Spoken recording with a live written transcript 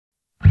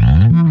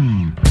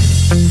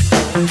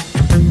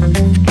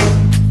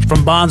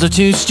From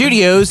Bonzo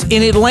Studios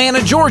in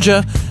Atlanta,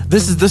 Georgia,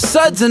 this is the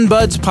Suds and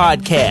Buds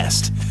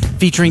podcast,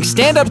 featuring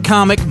stand-up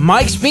comic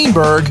Mike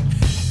Speenberg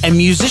and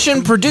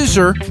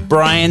musician-producer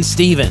Brian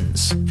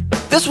Stevens.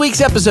 This week's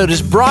episode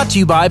is brought to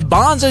you by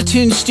Bonzo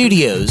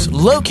Studios,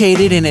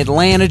 located in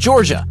Atlanta,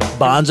 Georgia.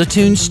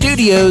 Bonzo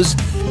Studios,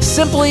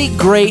 simply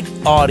great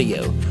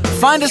audio.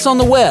 Find us on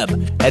the web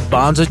at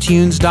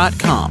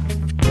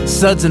bonzotunes.com.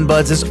 Suds and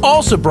Buds is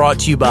also brought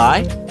to you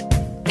by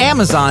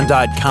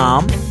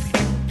Amazon.com,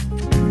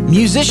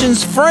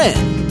 Musician's Friend,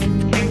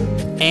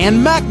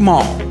 and Mac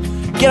Mall.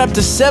 Get up to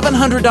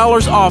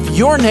 $700 off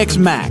your next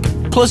Mac,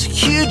 plus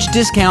huge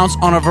discounts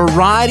on a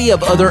variety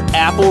of other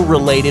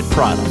Apple-related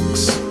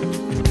products.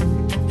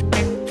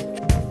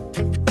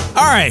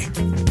 All right.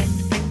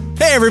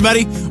 Hey,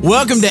 everybody.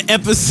 Welcome to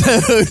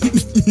episode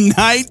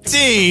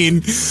 19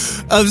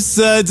 of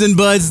Suds and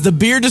Buds, the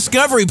beer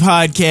discovery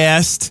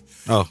podcast.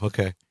 Oh,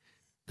 okay.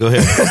 Go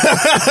ahead.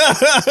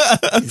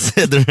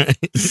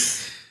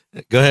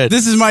 Go ahead.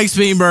 This is Mike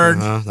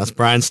Speenberg. That's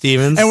Brian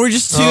Stevens. And we're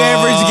just two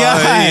average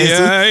guys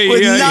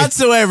with not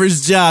so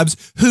average jobs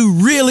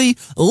who really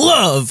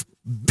love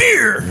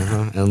beer.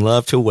 And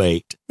love to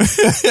wait.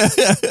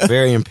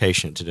 Very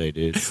impatient today,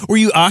 dude. Were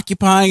you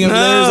occupying over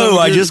there? No,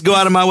 I just go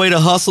out of my way to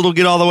hustle to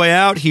get all the way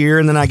out here,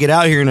 and then I get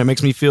out here and it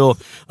makes me feel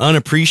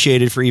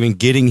unappreciated for even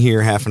getting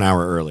here half an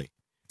hour early.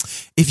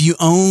 If you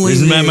only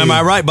knew. Am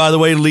I right? By the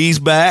way, Lee's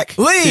back.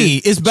 Lee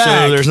is back.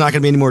 So there's not going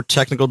to be any more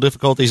technical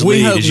difficulties. We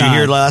Lee, hope did you not.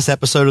 hear the last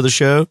episode of the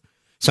show?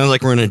 Sounds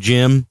like we're in a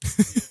gym.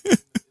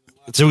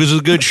 It was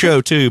a good show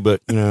too, but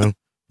you know,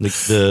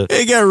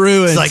 it got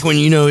ruined. It's like when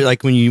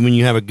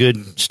you have a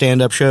good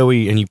stand-up show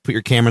and you put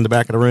your camera in the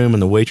back of the room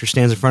and the waitress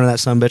stands in front of that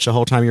sumbitch the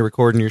whole time you're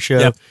recording your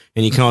show,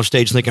 and you come off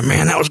stage thinking,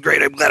 "Man, that was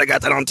great. I'm glad I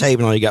got that on tape,"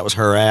 and all you got was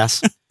her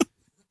ass.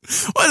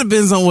 Well, it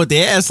depends on what the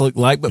ass looked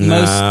like, but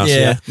most of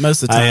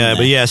the time.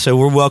 But yeah, so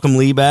we're welcome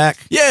Lee back.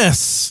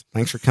 Yes.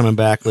 Thanks for coming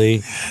back,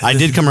 Lee. I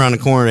did come around the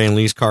corner today, and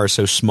Lee's car is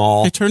so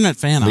small. Hey, turn that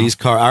fan Lee's off.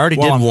 car, I already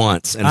did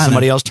once, and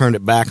somebody else turned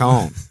it back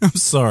on. I'm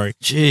sorry.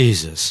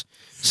 Jesus.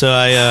 So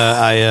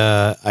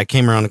I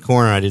came around the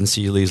corner, and I didn't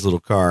see Lee's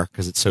little car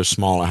because it's so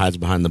small, it hides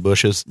behind the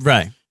bushes.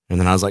 Right. And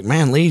then I was like,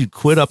 man, Lee,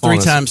 quit up on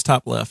us. 3 times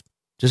top left.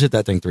 Just hit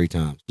that thing 3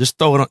 times. Just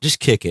throw it on. Just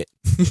kick it.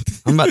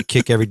 I'm about to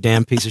kick every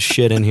damn piece of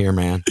shit in here,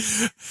 man.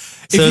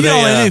 If you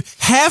only knew,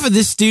 half of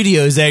this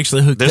studio is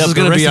actually hooked up. This is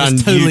going to be on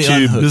totally YouTube.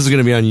 Unhooked. This is going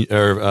to be on,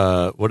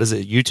 what is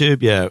it,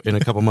 YouTube? Yeah, in a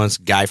couple months,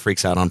 Guy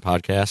freaks out on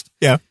podcast.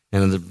 Yeah.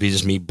 And it'll be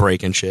just me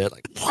breaking shit.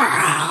 Like,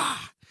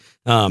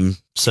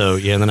 so,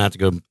 yeah, and then I have to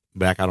go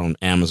back out on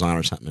Amazon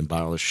or something and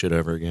buy all this shit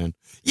over again.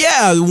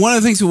 Yeah, one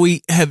of the things that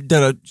we have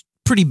done a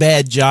pretty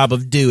bad job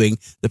of doing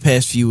the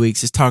past few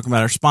weeks is talking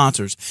about our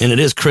sponsors. And it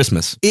is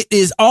Christmas. It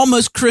is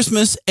almost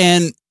Christmas,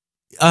 and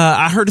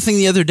I heard a thing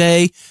the other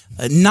day,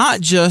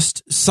 not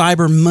just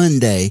Cyber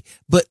Monday,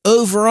 but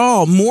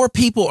overall, more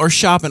people are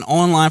shopping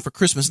online for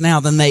Christmas now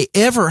than they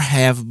ever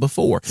have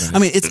before. Right. I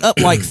mean, it's up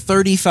like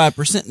 35%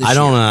 this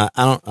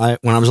year.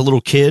 When I was a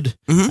little kid,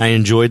 I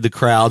enjoyed the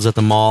crowds at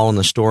the mall and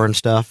the store and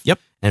stuff. Yep.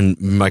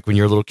 And like when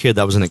you're a little kid,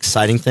 that was an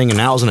exciting thing. And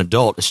now as an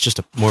adult, it's just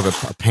more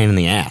of a pain in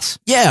the ass.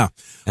 Yeah.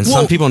 And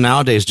some people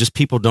nowadays,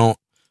 people don't,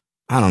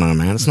 I don't know,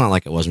 man. It's not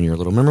like it was when you were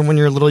little. Remember when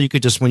you were little, you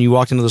could just, when you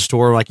walked into the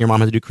store, like your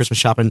mom had to do Christmas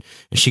shopping,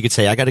 and she could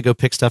say, I got to go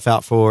pick stuff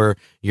out for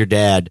your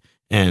dad,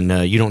 and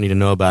you don't need to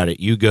know about it.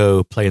 You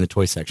go play in the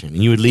toy section.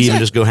 And you would leave and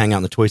just go hang out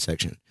in the toy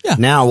section. Yeah.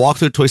 Now, walk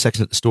through the toy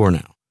section at the store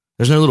now.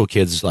 There's no little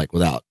kids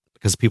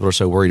because people are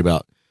so worried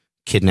about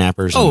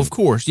kidnappers. Oh, of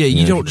course. Yeah,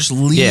 you don't just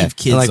leave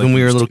kids. Like when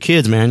we were little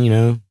kids,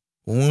 man,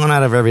 1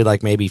 out of every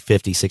maybe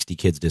 50, 60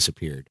 kids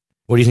disappeared.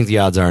 What do you think the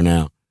odds are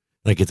now?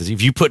 Like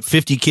if you put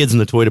 50 kids in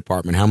the toy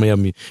department, how many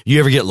of them you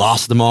ever get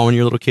lost at the mall when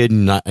you're a little kid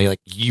and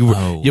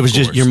it was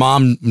just your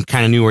mom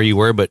kind of knew where you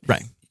were, but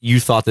you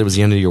thought that was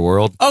the end of your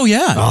world. Oh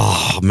yeah.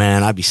 Oh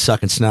man, I'd be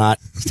sucking snot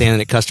standing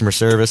at customer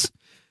service,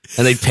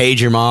 and they'd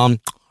page your mom.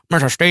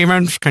 Mr.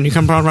 Stevens, can you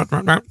come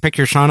pick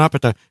your son up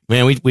at the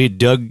man? We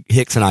Doug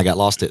Hicks and I got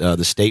lost at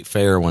the state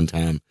fair one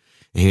time,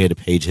 and he had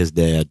to page his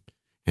dad,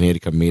 and he had to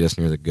come meet us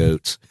near the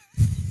goats.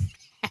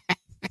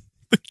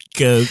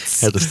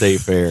 Goats at the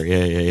state fair.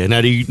 Yeah.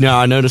 Now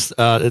I noticed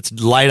it's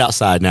light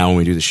outside now when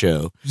we do the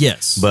show.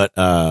 Yes. But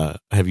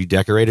have you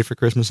decorated for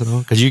Christmas at all?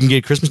 Because you can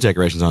get Christmas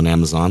decorations on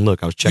Amazon.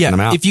 Look, I was checking them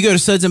out. If you go to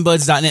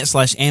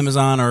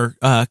sudsandbuds.net/Amazon or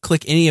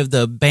click any of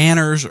the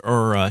banners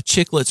or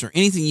chiclets or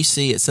anything you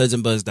see at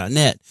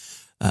sudsandbuds.net,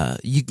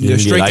 you can go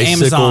straight to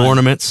Amazon.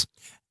 Ornaments.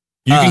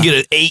 You can get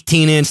an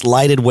 18-inch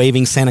lighted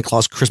waving Santa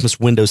Claus Christmas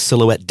window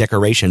silhouette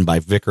decoration by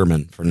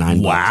Vickerman for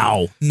 $9.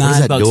 Wow. $9. What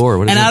is that door?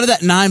 What is out of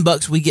that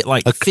 $9, we get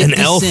like 50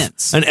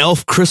 cents. An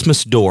elf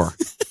Christmas door.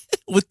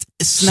 With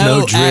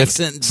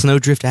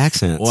snowdrift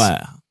accents. Wow.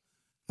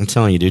 I'm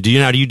telling you, dude. Do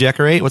you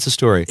decorate? What's the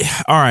story?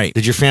 All right.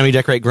 Did your family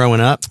decorate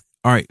growing up?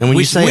 All right. And when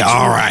you say,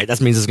 all right, that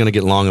means it's going to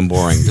get long and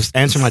boring. Just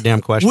answer my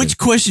damn question. Which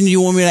question do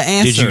you want me to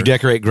answer? Did you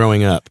decorate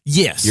growing up?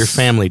 Yes. Your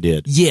family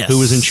did? Yes. Who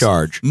was in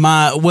charge?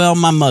 My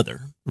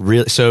mother.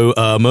 Really? So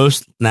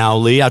most now,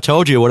 Lee, I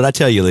told you. What did I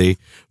tell you, Lee?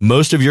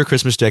 Most of your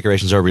Christmas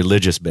decorations are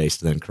religious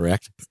based, then,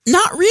 correct?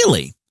 Not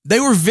really. They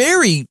were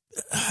very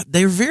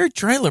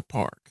trailer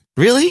park.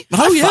 Really? Oh,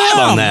 High yeah.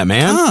 five on that,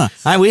 man.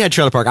 We had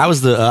trailer park. I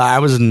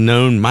was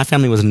known. My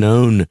family was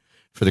known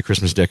for the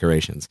Christmas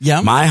decorations.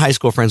 Yeah. My high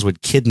school friends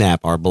would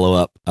kidnap our blow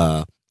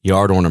up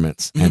yard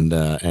ornaments and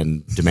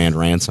demand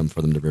ransom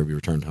for them to be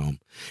returned home.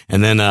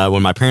 And then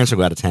when my parents would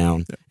go out of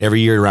town, every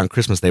year around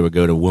Christmas, they would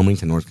go to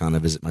Wilmington, North Carolina,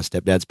 to visit my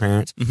stepdad's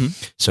parents.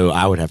 So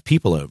I would have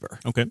people over.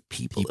 Okay.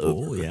 People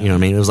over. Yeah. You know what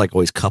I mean? It was like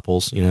always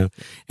couples, you know.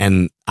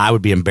 And I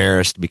would be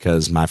embarrassed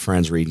because my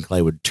friends, Reed and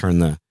Clay, would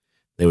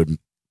they would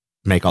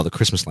make all the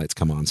Christmas lights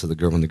come on. So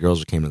when the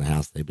girls came to the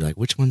house, they'd be like,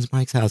 which one's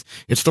Mike's house?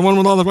 It's the one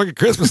with all the fucking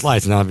Christmas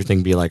lights. And everything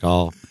would be like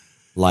all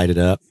lighted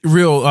up.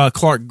 Real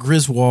Clark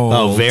Griswold.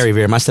 Oh, very,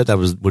 very. My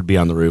stepdad would be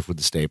on the roof with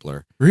the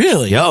stapler.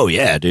 Really? Oh,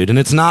 yeah, dude. And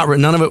it's not,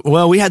 none of it.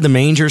 Well, we had the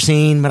manger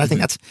scene, but I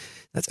think that's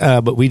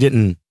but we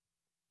didn't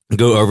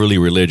go overly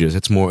religious.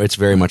 It's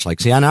very much like,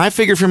 see, I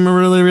figured from a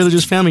really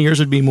religious family, yours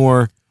would be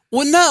more.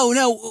 Well,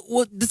 no.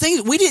 Well, the thing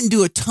is, we didn't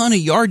do a ton of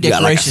yard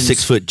decorations. Like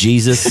a 6-foot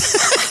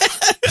Jesus.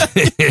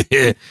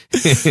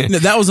 No,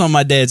 that was on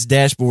my dad's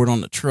dashboard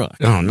on the truck.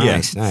 Oh,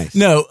 nice.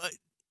 No,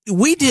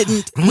 we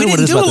didn't. I don't know We what it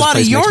didn't is do a about this lot of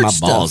place yard makes my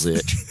stuff. balls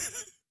itch.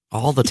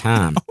 All the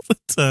time.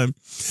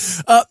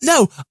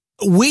 No,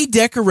 we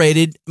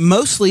decorated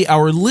mostly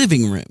our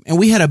living room, and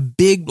we had a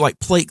big like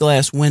plate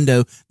glass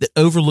window that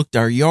overlooked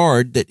our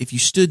yard. That if you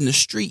stood in the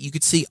street, you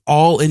could see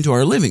all into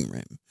our living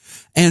room.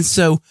 And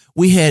so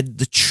we had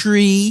the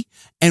tree,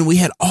 and we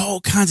had all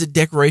kinds of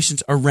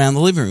decorations around the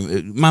living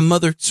room. My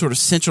mother sort of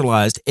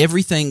centralized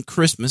everything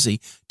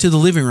Christmassy to the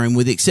living room,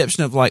 with the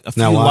exception of like a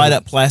few light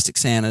up plastic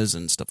Santas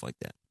and stuff like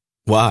that.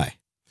 Why?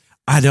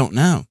 I don't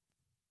know.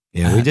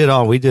 Yeah, we did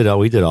all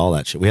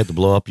that shit. We had the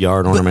blow up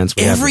yard ornaments.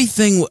 We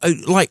everything,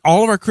 like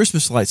all of our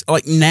Christmas lights,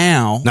 like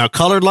now. Now,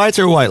 colored lights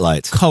or white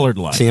lights? Colored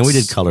lights. See, and we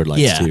did colored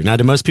lights too. Now,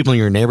 do most people in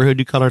your neighborhood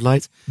do colored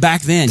lights?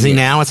 Back then. See,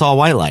 now it's all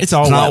white lights. It's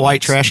not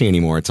white trashy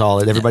anymore. It's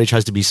all everybody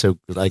tries to be so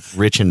like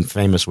rich and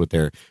famous with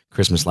their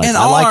Christmas lights. And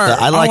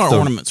I like the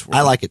ornaments.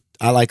 I like it.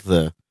 I like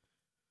the.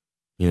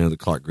 The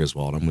Clark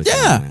Griswold. I'm with you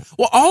on that.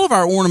 Well, all of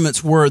our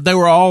ornaments were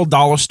all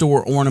dollar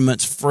store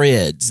ornaments.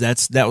 Fred's.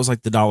 That was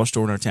like the dollar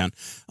store in our town.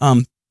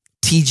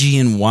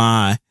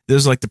 TG&Y. This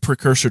is like the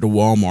precursor to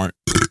Walmart.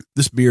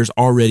 This beer is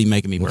already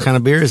making me burp. What kind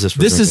of beer is this?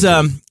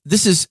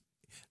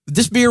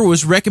 This beer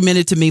was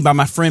recommended to me by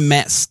my friend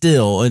Matt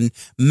Still, and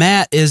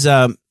Matt is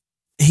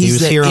he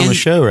was here on the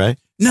show, right?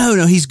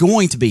 No, he's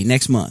going to be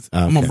next month.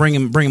 Okay. I'm gonna bring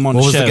him on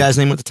the show. What was the guy's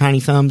name with the tiny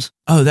thumbs?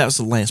 Oh, that was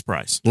Lance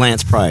Price.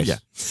 Lance Price. Yeah.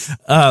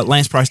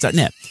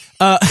 LancePrice.net.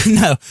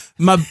 No,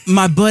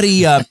 my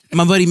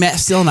buddy Matt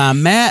Still and I.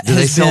 Matt Do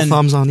has they sell been,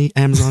 thumbs on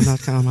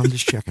Amazon.com? I'm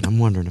just checking. I'm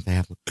wondering if they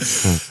have.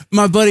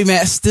 My buddy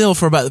Matt Still,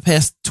 for about the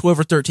past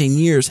 12 or 13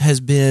 years, has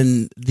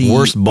been the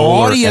worst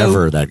bowler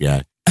ever. That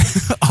guy.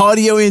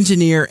 Audio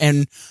engineer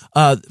and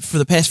for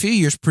the past few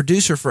years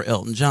producer for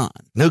Elton John.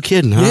 No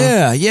kidding, huh?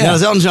 Yeah. Now,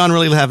 does Elton John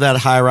really have that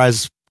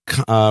high-rise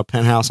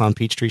penthouse on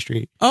Peachtree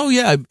Street? Oh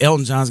yeah,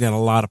 Elton John's got a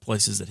lot of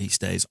places that he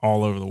stays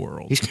all over the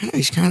world. He's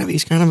kind of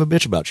a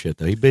bitch about shit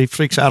though. He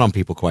freaks out on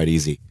people quite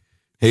easy.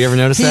 Have you ever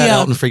noticed that?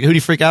 Elton who did he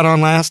freak out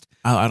on last?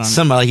 Oh, I don't know.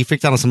 Somebody he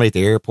freaked out on somebody at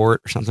the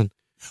airport or something.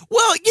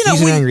 Well,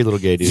 he's an angry little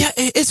gay dude. Yeah,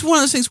 it's one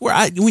of those things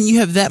where when you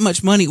have that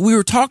much money, we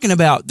were talking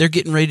about they're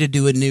getting ready to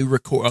do a new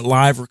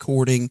live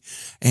recording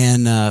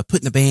and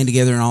putting the band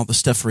together and all the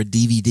stuff for a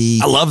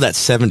DVD. I love that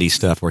 70s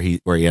stuff where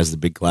he has the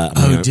big clap.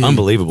 Dude,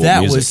 unbelievable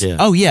that music. Was,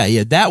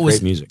 that was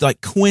great music.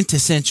 Like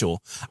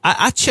quintessential.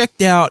 I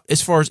checked out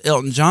as far as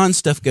Elton John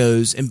stuff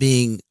goes and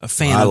being a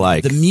fan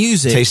of the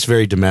music. Tastes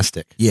very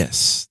domestic.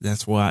 Yes,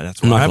 that's why. I'm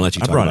not going to let you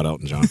talk about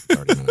Elton John for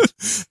 30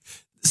 minutes.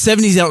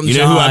 70s Elton John. You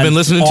know who I've been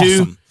listening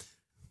to?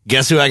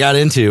 Guess who I got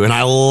into? And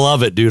I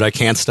love it, dude. I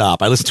can't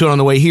stop. I listened to it on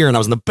the way here, and I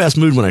was in the best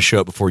mood when I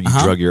show up before you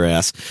drug your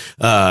ass.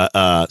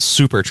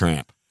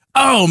 Supertramp.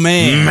 Oh,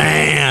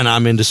 man.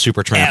 I'm into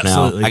Supertramp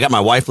now. I got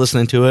my wife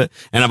listening to it,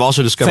 and I've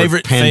also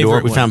discovered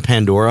Pandora. We found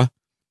Pandora.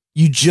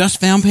 You just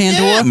found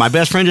Pandora? Yeah, my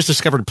best friend just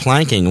discovered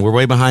planking, and we're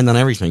way behind on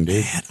everything,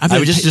 dude. I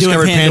just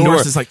discovered Pandora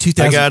since like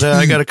 2002.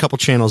 I got a couple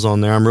channels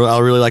on there. I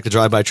really like the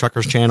Drive By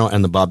Truckers channel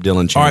and the Bob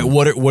Dylan channel.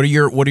 All right, what are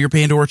your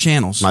Pandora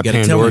channels? My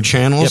Pandora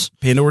channels?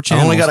 Yep, Pandora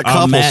channels. I only got a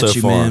couple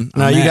so far. Man.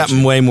 No, you got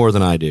way more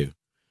than I do.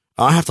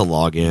 I'll have to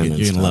log in.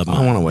 You're gonna love mine.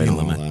 I want to wait on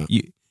all that.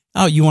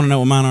 You want to know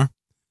what mine are?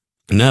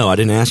 No, I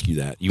didn't ask you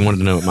that. You wanted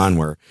to know what mine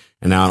were,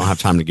 and now I don't have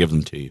time to give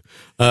them to you.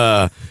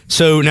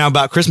 So now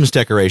about Christmas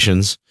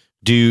decorations.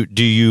 When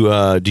did you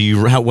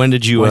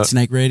White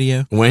Snake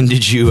Radio? When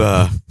did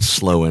you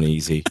slow and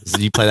easy?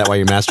 Did you play that while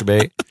you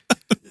masturbate?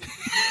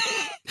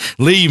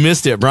 Lee, you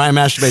missed it. Brian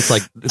masturbates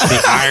like it's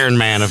the Iron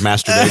Man of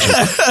masturbation.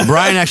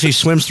 Brian actually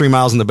swims 3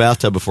 miles in the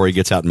bathtub before he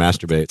gets out and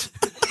masturbates.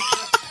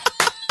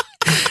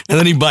 And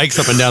then he bikes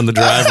up and down the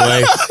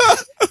driveway.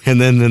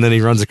 and then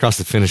he runs across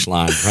the finish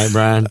line, right,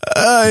 Brian?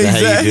 Exactly.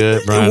 How you do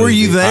it, Brian? Were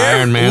you there?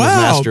 Iron Man of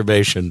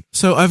masturbation.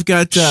 So I've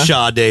got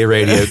Sade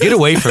Radio. Get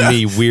away from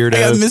me, weirdo.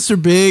 I got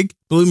Mr. Big,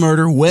 Blue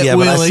Murder, Wet yeah,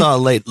 Willie. but I saw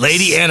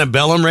Lady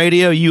Antebellum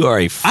Radio. You are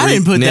a freak. I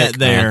didn't put Nick, that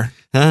there.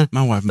 Man. Huh?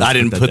 My wife. I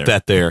didn't put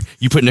that there.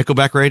 You put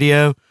Nickelback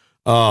Radio.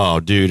 Oh,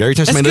 dude! Every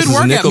time somebody listens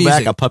to Nickelback,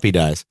 music. A puppy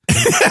dies.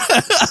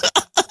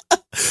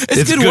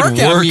 It's good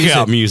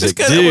workout music.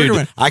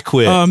 Dude. I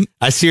quit.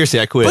 I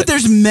quit. But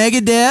there's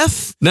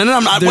Megadeth. No,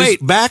 I'm not.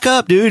 Wait, back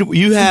up, dude.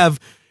 You have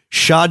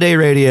Sade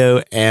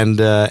Radio and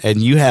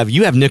you have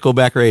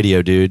Nickelback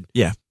Radio, dude.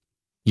 Yeah.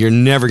 You're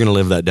never gonna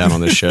live that down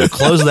on this show.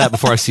 Close that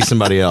before I see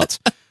somebody else.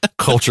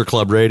 Culture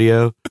Club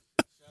Radio.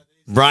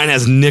 Brian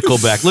has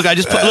Nickelback. Look, I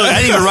didn't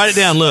even write it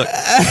down. Look,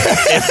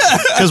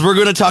 because we're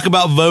going to talk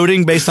about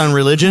voting based on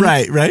religion.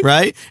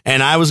 Right.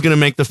 And I was going to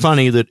make the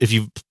funny that if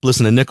you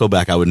listen to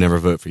Nickelback, I would never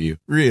vote for you.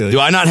 Really? Do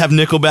I not have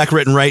Nickelback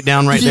written right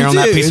down there on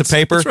that piece of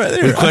paper? It's right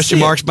there. With question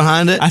marks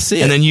behind it? I see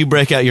it. And then you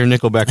break out your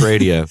Nickelback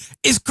Radio.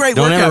 It's great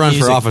Don't workout ever run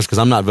music. for office because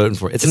I'm not voting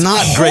for it. It's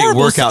not great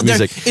workout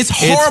music. It's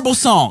horrible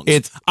songs.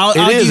 I'll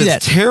give you that.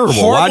 It's terrible.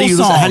 Horrible why do you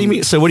listen? songs. How do you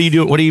mean? So what do you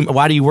do?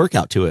 Why do you work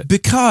out to it?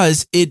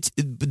 Because it's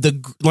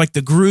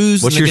the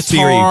grooves What's and the your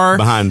guitar theory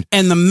behind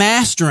and the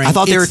mastering. I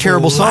thought they were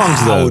terrible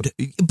songs though.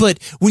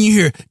 But when you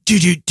hear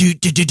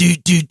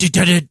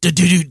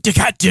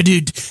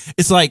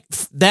it's like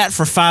that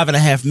for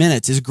 5.5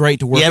 minutes is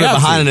great to work out. Yeah, but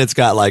behind it, it's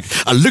got like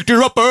I licked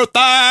her up her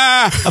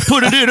thigh, I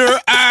put it in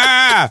her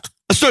eye,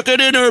 I stuck it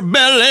in her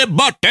belly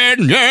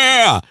button.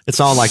 Yeah,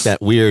 it's all like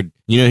that weird.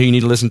 You know who you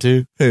need to listen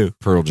to? Who?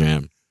 Pearl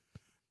Jam.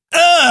 I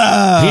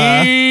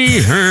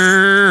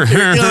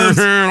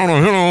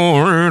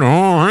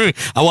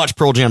watched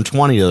Pearl Jam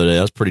 20 the other day.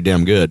 That was pretty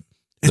damn good.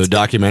 The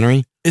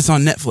documentary. It's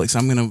on Netflix.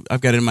 I've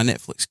got it in my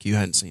Netflix queue. I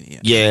hadn't seen it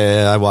yet.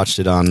 Yeah, I watched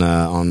it on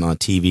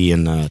TV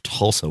in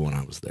Tulsa when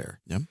I was there.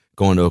 Yep.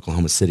 Going to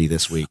Oklahoma City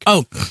this week.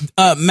 Oh,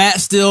 Matt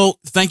Still,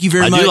 thank you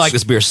very much. I do like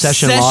this beer,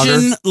 Session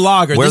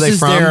Lager. Where are they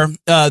from?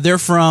 They're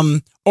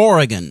from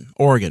Oregon.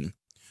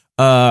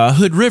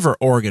 Hood River,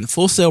 Oregon.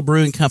 Full Sail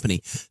Brewing Company.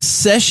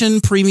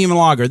 Session Premium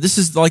Lager. This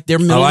is like their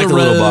middle of the road. I like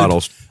the little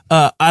bottles.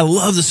 I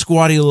love the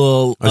squatty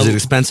little. Is it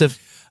expensive?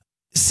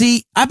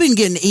 See, I've been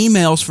getting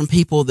emails from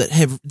people that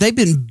they've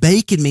been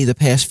baking me the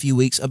past few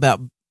weeks about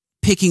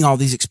picking all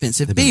these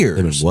expensive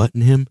beers. They've been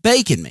whatting him?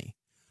 Baking me.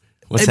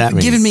 What's that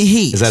mean? Giving me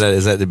heat. Is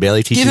that the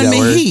Bailey teach giving you that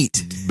me word? Heat.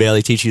 Did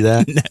Bailey teach you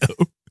that?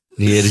 No.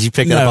 Yeah, did you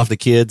pick it up off the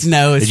kids?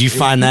 No. Did you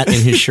find that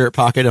in his shirt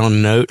pocket on a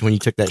note when you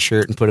took that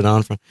shirt and put it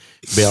on from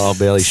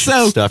Bailey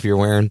stuff you're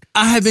wearing?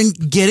 I have been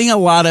getting a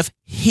lot of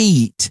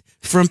heat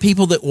from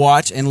people that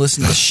watch and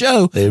listen to the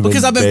show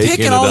because I've been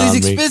picking all these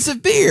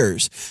expensive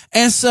beers.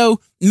 And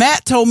so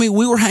Matt told me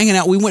we were hanging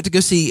out. We went to go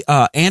see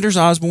Anders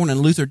Osborne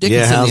and Luther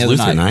Dickinson the other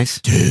Luther night. Nice?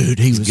 Dude,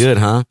 he was good,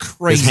 huh?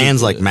 Crazy. His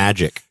hands good. like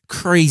magic.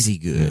 Crazy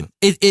good.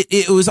 Yeah.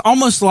 It was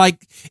almost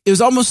like it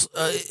was like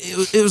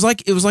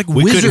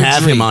we wizardry. couldn't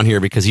have him on here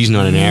because he's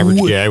not an average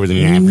guy with an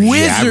average.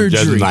 Wizardry.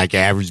 Doesn't like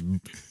average.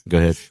 Go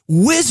ahead.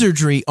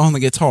 Wizardry on the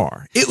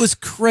guitar. It was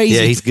crazy.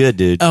 Yeah, he's good,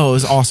 dude. Oh, it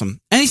was awesome.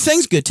 And he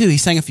sings good too. He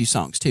sang a few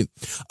songs too.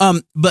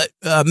 But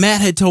Matt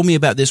had told me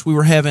about this. We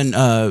were having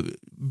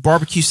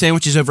barbecue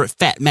sandwiches over at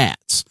Fat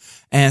Matt's.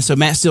 And so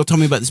Matt Still told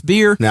me about this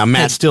beer. Now,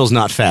 Matt Still's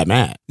not Fat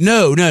Matt.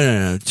 No.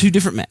 Two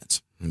different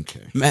Matts.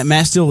 Okay.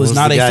 Matt Still is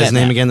not a Fat Matt. What's the guy's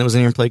name again that was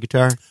in here and played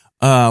guitar?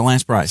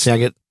 Lance Price. See, I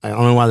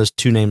don't know why there's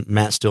two named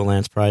Matt Still,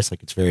 Lance Price.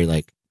 Like, it's very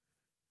like.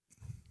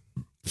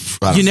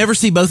 You never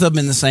see both of them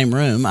in the same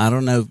room. I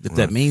don't know if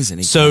that means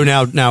anything. So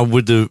now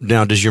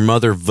does your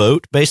mother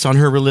vote based on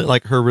her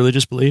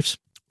religious beliefs?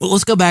 Well,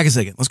 let's go back a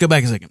second.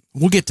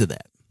 We'll get to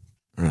that.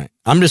 All right.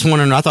 I'm just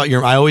wondering.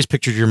 I always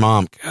pictured your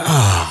mom.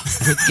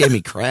 It gave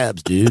me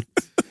crabs, dude.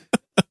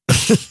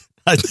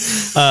 I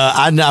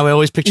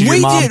always pictured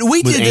your mom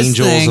with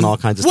angels and all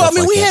kinds of stuff. Well, I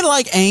mean, we had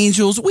like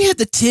angels. We had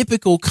the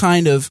typical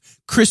kind of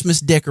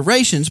Christmas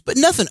decorations, but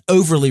nothing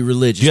overly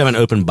religious. Do you have an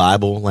open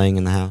Bible laying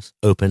in the house,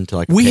 open to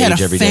like a we page had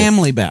a every day?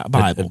 family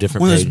Bible, a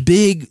different one of page. those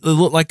big,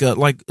 look like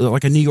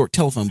a New York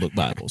telephone book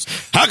Bibles.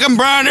 How come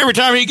Brian every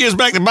time he gives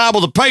back the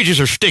Bible, the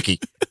pages are sticky?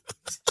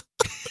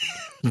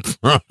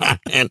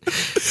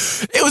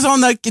 It was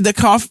on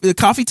the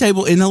coffee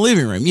table in the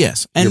living room.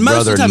 Yes, and your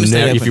most of the time,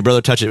 if your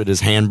brother touched it, would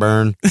his hand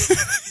burn?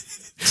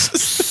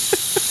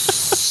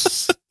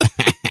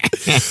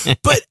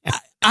 But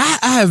I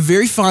have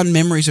very fond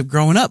memories of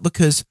growing up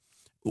because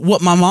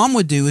what my mom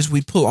would do is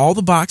we'd pull all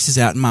the boxes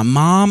out, and my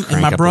mom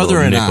and my brother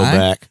and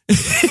I,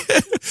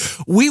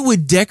 we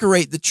would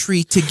decorate the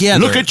tree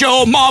together. Look at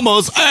your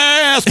mama's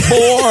ass,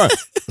 boy.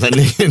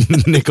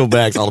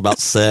 Nickelback's all about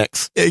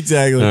sex.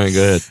 Exactly. All right,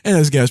 go ahead. And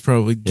those guys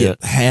probably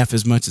get half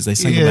as much as they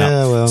sing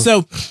about.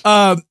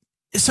 Well.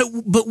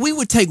 But we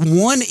would take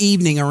one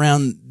evening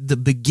around the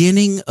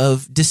beginning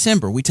of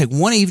December. We take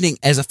one evening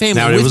as a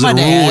family. Now, with it was my a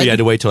rule dad. you had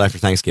to wait till after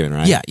Thanksgiving,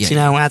 right? Yeah. See,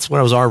 now that's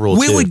what was our rule,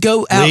 we too. would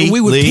go out and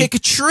we would pick a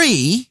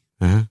tree.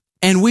 Uh-huh.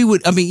 And we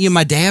would,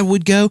 my dad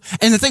would go.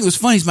 And the thing was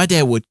funny is my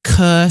dad would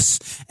cuss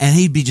and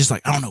he'd be just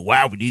like, I don't know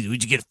why would you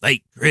get a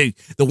fake tree?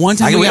 The one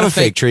time we have a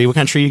fake tree. What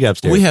kind of tree you got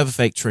upstairs? We have a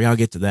fake tree. I'll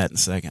get to that in a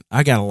second.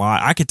 I got a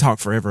lot. I could talk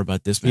forever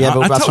about this. Man. Yeah,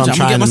 but that's what I'm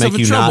trying to make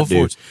you not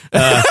do.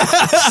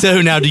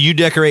 So now, do you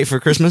decorate for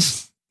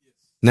Christmas?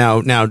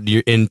 Now,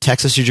 you're in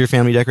Texas, did your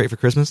family decorate for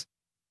Christmas?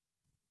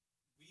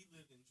 We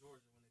lived in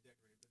Georgia when they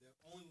decorated, but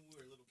only when we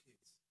were little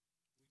kids.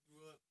 We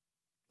grew up.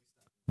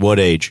 What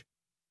age?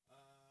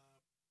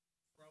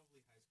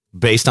 Probably high school.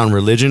 Based on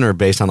religion or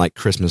based on like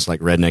Christmas,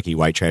 like rednecky,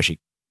 white trashy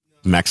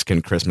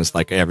Mexican Christmas,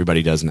 like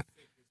everybody does it?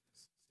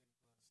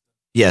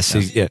 Yes,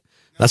 yeah.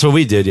 That's what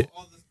we did.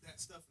 All that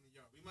stuff in the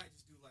yard. We might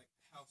just do like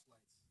house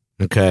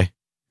lights. Okay.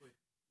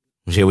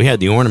 Yeah, we had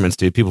the ornaments,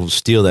 dude. People would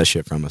steal that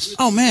shit from us.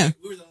 Oh, man.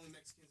 We were the only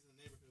Mexicans in the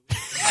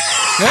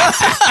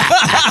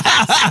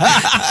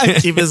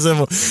neighborhood. Keep it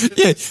simple.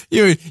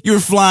 Yeah, you were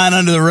flying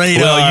under the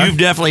radar. Well, you've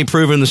definitely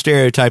proven the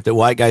stereotype that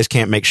white guys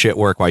can't make shit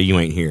work while you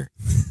ain't here.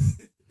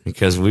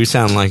 Because we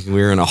sound like we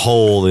were in a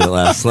hole the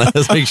last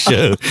week's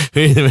show.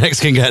 The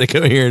Mexican guy to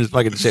come here and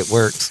fucking shit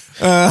works.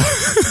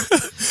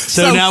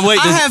 So now wait.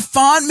 I have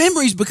fond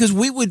memories because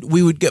we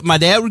would go, my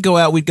dad would go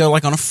out, we'd go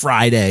like on a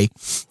Friday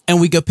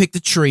and we'd go pick the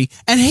tree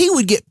and he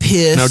would get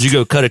pissed. Now, did you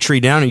go cut a tree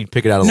down or you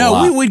pick it out of the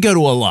lot? No, we would go to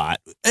a lot.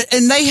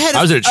 And they had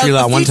I was at a tree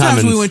lot one time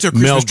and we went to a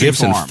Mel Christmas tree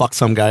Gibson farm. fucked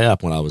some guy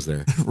up when I was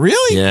there.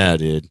 Really? Yeah,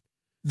 dude.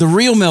 The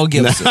real Mel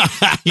Gibson.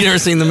 You never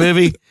seen the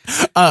movie?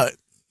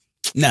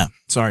 No,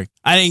 sorry.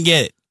 I didn't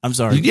get it. I'm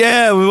sorry.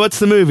 Yeah, well, what's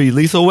the movie?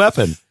 Lethal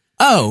Weapon.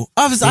 Oh,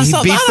 I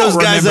saw beats those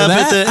guys up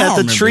at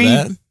the tree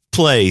that.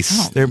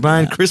 place. They're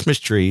buying Christmas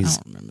trees.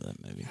 I don't remember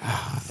that movie.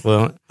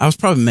 Well, I was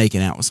probably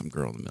making out with some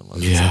girl in the middle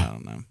of it. Yeah. So I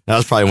don't know. That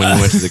was probably when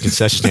you went to the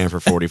concession stand for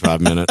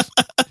 45 minutes.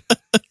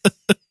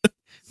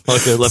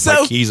 I left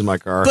my keys in my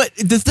car. But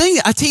the thing,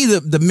 I tell you,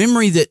 the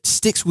memory that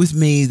sticks with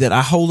me that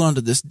I hold on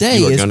to this day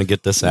you are is going to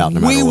get this out no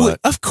matter what.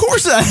 Of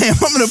course I am.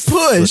 I'm going to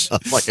push.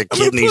 Like a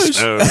kidney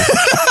stone.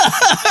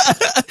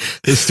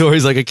 His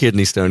story's like a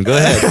kidney stone. Go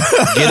ahead.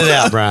 Get it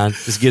out, Brian.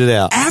 Just get it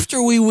out.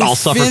 After we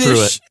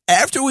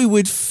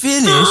would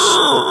finish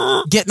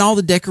getting all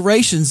the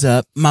decorations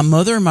up, my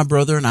mother and my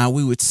brother and I,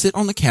 we would sit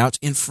on the couch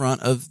in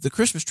front of the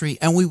Christmas tree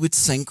and we would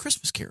sing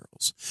Christmas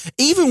carols.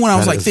 Even when I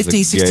was like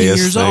 15, 16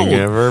 years old.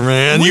 Ever,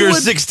 man. You were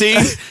 16?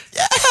 And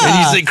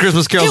you sing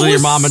Christmas carols with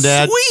your mom and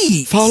dad?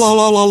 Sweet. Fa la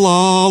la la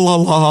la la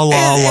la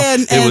la.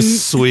 It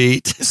was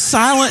sweet.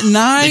 Silent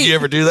Night. Did you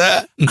ever do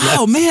that?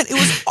 Oh, man, it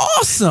was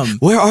awesome.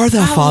 Where art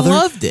thou, Father? I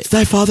loved it.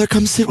 Thy father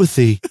come sit with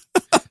thee.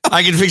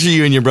 I can picture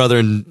you and your brother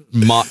in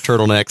mock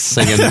turtlenecks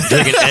singing,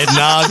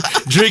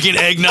 drinking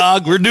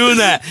eggnog. We're doing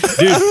that.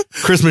 Dude,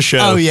 Christmas show.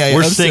 Oh, yeah.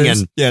 We're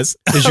singing. Yes.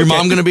 Is your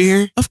mom going to be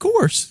here? Of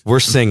course. We're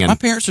singing. My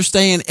parents are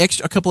staying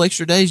a couple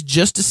extra days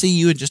just to see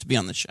you and just to be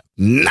on the show.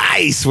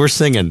 Nice. We're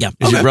singing. Yeah.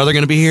 Is your brother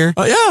going to be here?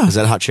 Oh, yeah. Is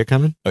that a hot chick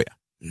coming? Oh, yeah.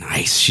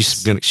 Nice.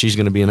 She's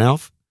gonna be an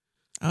elf?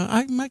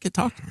 I might get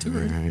talk to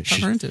her. Right. Talk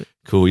her into it.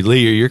 Cool.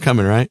 Lee, you're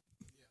coming, right?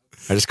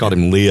 I just called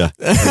him Leah.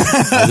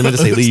 I meant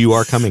to say, Lee, you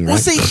are coming, right? Well,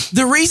 see,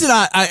 the reason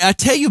I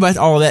tell you about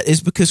all of that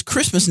is because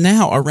Christmas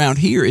now around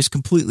here is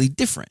completely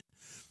different.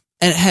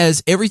 And it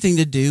has everything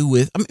to do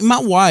with, my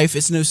wife,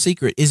 it's no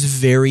secret, is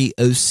very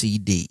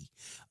OCD.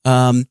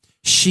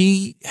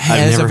 She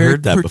has a very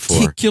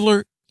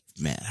particular,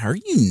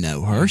 you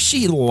know her.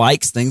 She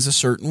likes things a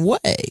certain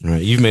way.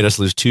 Right. You've made us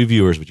lose 2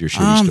 viewers with your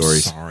shitty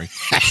stories. Sorry.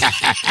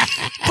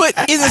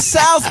 But in the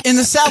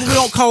South, we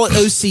don't call it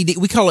OCD.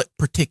 We call it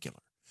particular.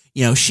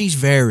 You know, she's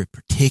very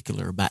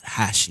particular about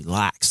how she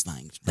likes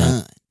things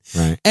done.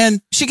 Right. And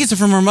she gets it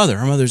from her mother.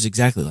 Her mother's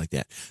exactly like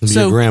that.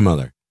 So, your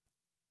grandmother?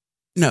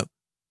 No.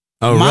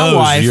 Oh, my Rose,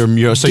 wife your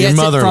gets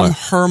mother-in-law. it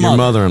from her mother. Your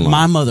mother-in-law.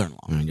 My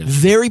mother-in-law.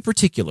 Very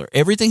particular.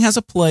 Everything has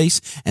a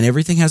place and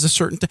everything has a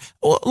certain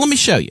well, let me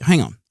show you.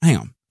 Hang on.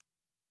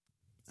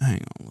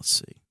 Let's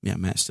see. Yeah,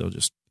 Matt still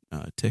just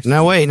texted.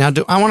 Now wait. Now I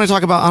don't want to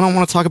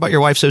talk about your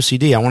wife's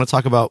OCD. I want to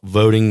talk about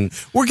voting.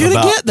 We're going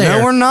to get there.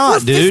 No, we're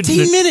not, we're 15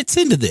 dude. minutes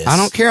into this. I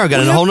don't care. I've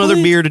got a whole nother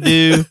beer to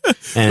do.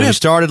 And we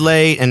started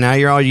late, and now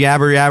you're all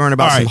yabbering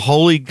about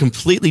some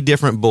completely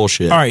different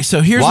bullshit. All right,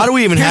 so why do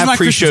we even have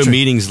pre-show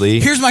meetings, Lee?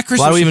 Here's my Christmas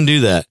tree. Why do we even do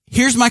that?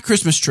 Here's my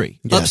Christmas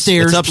tree. Yes,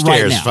 upstairs. It's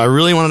upstairs. Right now. If I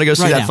really wanted to go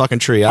see that fucking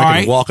tree, I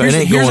can walk. It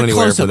ain't going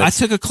anywhere for the I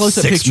took a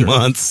close-up 6 picture.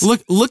 months.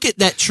 Look at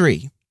that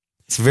tree.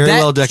 It's very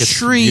well decorated. It's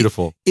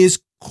beautiful. Is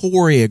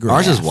choreographed.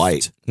 Ours is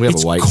white. We have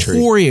a white tree.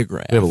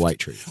 Choreographed. We have a white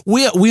tree.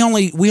 We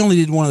only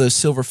did one of those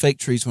silver fake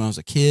trees when I was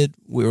a kid.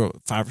 We were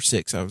 5 or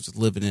 6. I was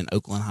living in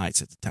Oakland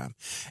Heights at the time,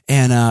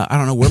 and I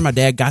don't know where my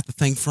dad got the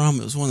thing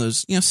from. It was one of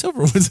those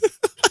silver ones.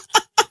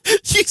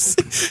 He's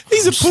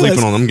a sleeping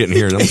on them. I'm getting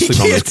here. I'm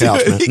sleeping on this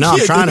couch, man. No, I'm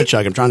trying to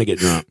chug. I'm trying to get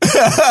drunk.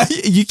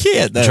 You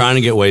can't. Though. I'm trying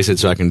to get wasted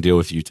so I can deal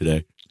with you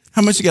today.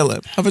 How much you got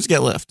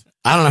left?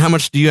 I don't know. How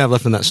much do you have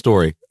left in that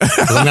story?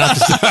 I'm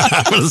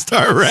going to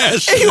start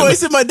rationing. Anyway,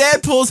 so my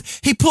dad pulled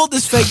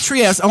this fake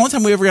tree out. The only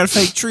time we ever got a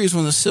fake tree is one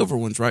of the silver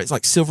ones, right? It's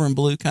like silver and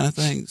blue kind of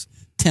things.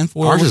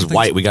 Tinfoil. Ours is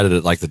white. We got it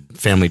at like the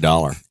Family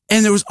Dollar.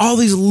 And there was all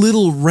these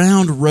little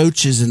round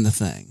roaches in the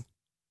thing.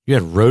 You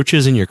had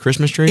roaches in your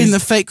Christmas tree? In the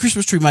fake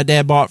Christmas tree my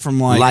dad bought from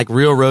like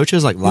real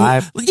roaches, like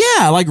live?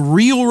 Yeah, like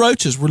real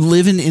roaches were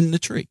living in the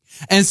tree.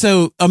 And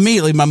so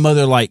immediately my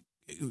mother,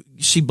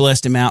 she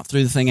blessed him out,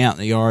 threw the thing out in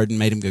the yard and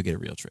made him go get a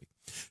real tree.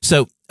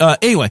 So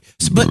anyway,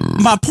 but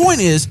my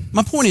point is,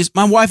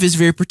 my wife is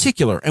very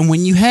particular. And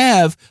when you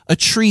have a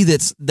tree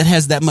that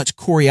has that much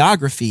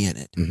choreography in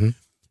it,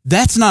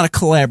 that's not a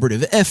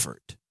collaborative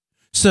effort.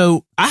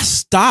 So I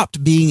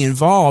stopped being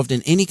involved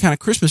in any kind of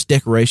Christmas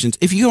decorations.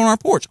 If you go on our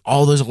porch,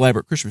 all those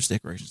elaborate Christmas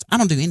decorations, I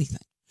don't do anything.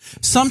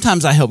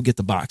 Sometimes I help get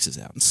the boxes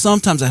out, and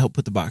sometimes I help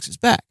put the boxes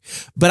back.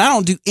 But I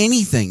don't do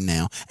anything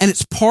now, and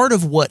it's part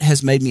of what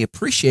has made me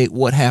appreciate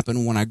what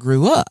happened when I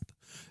grew up.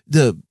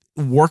 The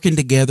working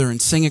together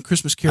and singing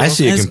Christmas carols. I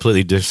see a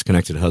completely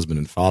disconnected husband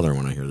and father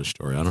when I hear this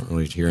story. I don't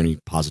really hear any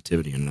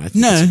positivity in it. I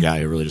think it's a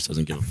guy who really just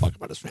doesn't give a fuck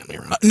about his family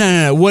around.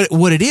 No.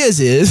 What it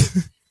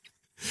is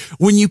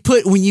when you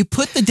put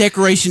the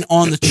decoration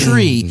on the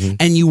tree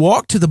and you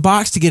walk to the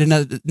box to get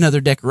another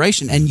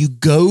decoration and you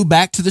go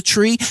back to the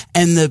tree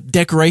and the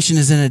decoration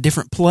is in a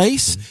different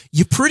place,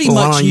 you pretty much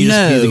why don't you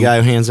know. just be the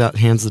guy who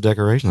hands the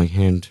decoration, like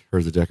hand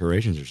her the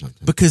decorations or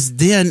something. Because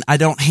then I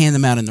don't hand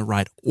them out in the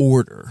right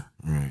order.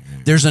 Right.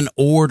 There's an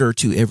order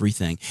to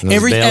everything. And I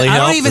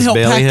don't even help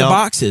pack the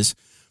boxes.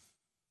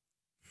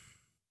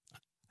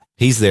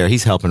 He's there.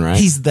 He's helping, right?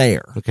 He's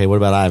there. Okay, what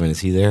about Ivan?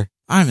 Is he there?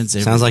 Ivan's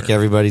there. Sounds like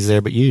everybody's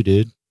there but you,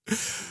 dude.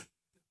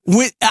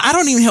 I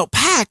don't even help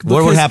pack.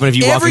 What would happen if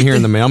you walk in here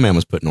and the mailman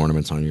was putting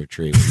ornaments on your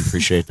tree? Would you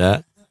appreciate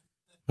that?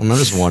 I'm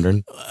just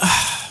wondering.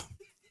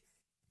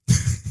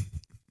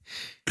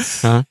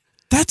 Huh?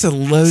 That's a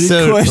loaded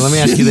question. Let me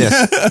ask you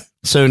this.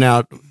 So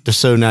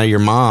now your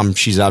mom,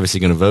 she's obviously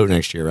going to vote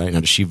next year, right?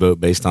 Now, does she vote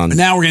based on...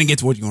 Now we're going to get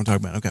to what you want to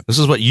talk about. Okay. This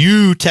is what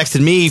you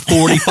texted me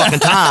 40 fucking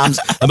times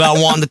about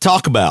wanting to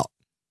talk about.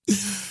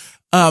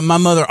 My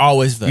mother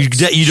always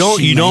votes.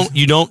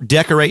 You don't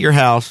decorate your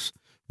house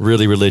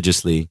really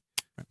religiously,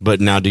 but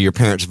now do your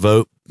parents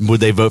vote? Would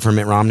they vote for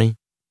Mitt Romney?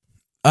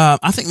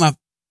 I think my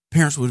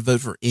parents would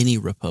vote for any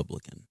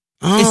Republican.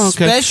 Oh,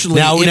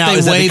 especially okay.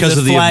 if they wave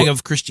the flag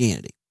of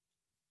Christianity.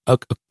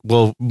 Okay,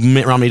 well,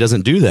 Mitt Romney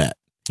doesn't do that.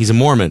 He's a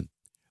Mormon.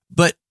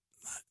 But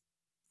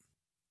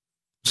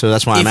so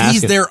that's why I'm asking.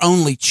 If he's their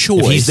only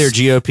choice. If he's their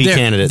GOP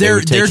candidate, they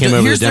would take him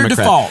over the Democrat.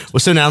 Default.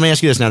 Well, so now let me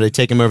ask you this. Now, they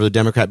take him over the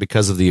Democrat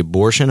because of the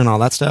abortion and all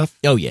that stuff?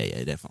 Oh, yeah,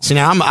 definitely. See,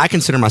 now I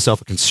consider myself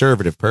a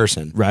conservative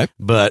person. Right.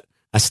 But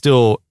I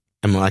still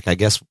am I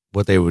guess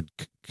what they would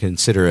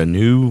consider a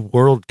new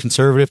world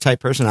conservative type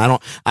person.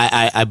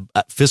 I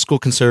fiscal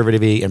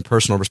conservative and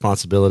personal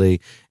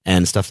responsibility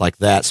and stuff like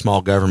that,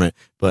 small government,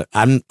 but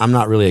I'm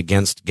not really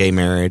against gay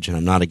marriage and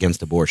I'm not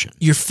against abortion.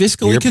 You're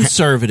fiscally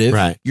conservative.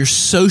 Right. You're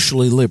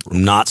socially liberal.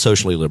 I'm not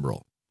socially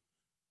liberal.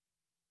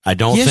 I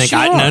don't think you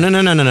are.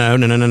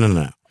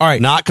 No. All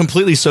right. Not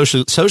completely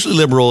socially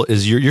liberal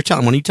is you're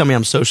telling when you tell me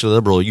I'm socially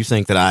liberal, you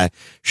think that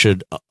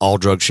all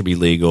drugs should be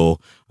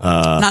legal,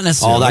 not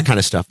necessarily all that kind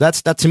of stuff. That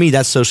to me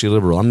that's socially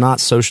liberal. I'm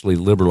not socially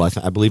liberal.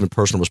 I believe in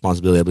personal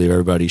responsibility. I believe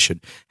everybody should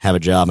have a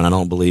job, and I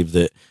don't believe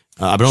that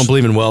I don't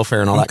believe in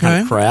welfare and all that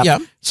kind of crap. Yeah.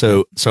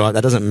 So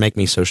that doesn't make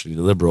me socially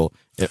liberal.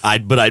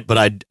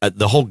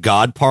 The whole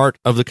God part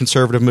of the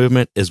conservative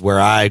movement is where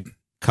I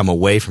come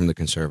away from the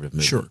conservative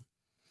movement. Sure.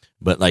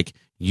 But like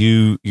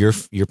your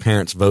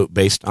parents vote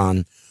based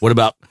on what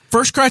about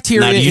first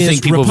criteria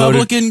is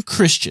Republican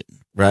Christian.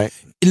 Right.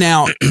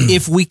 Now,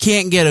 if we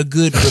can't get a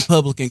good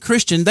Republican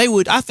Christian,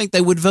 I think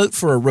they would vote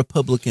for a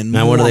Republican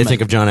Now, Mormon. what do they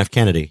think of John F.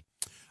 Kennedy?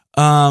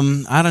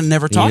 I don't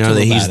never talked to them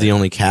that about he's the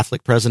only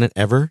Catholic president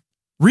ever.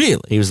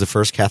 Really? He was the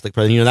first Catholic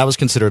president. That was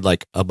considered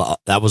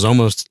that was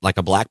almost like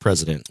a black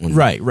president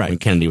when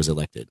Kennedy was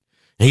elected.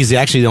 And he's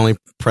actually the only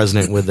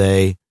president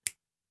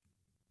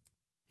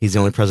he's the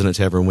only president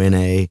to ever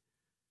win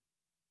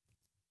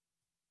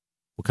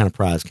what kind of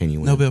prize can you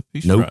win? Nobel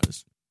Peace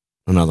Prize.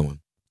 Another one.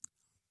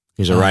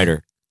 He's a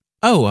writer.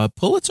 Oh, a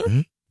Pulitzer?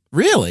 Mm-hmm.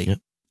 Really? Yep.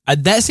 I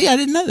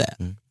didn't know that.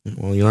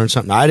 Mm-hmm. Well, you learned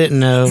something I didn't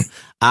know.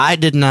 I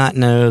did not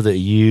know that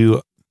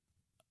you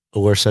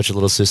were such a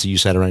little sissy. You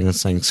sat around and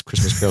sang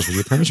Christmas carols with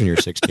your parents when you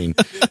were 16.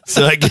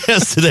 So I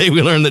guess today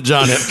we learned that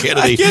John F.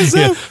 Kennedy. I guess so.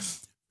 Yeah.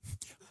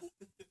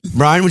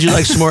 Brian, would you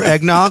like some more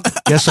eggnog?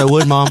 Yes, I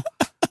would, Mom.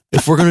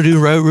 If we're going to do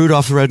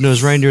Rudolph the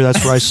Red-Nosed Reindeer,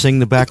 that's where I sing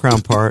the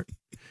background part.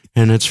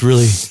 And it's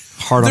really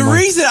hard on the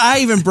reason I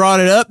even brought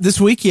it up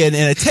this weekend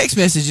in a text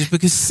message is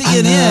because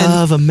CNN, I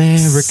love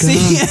America.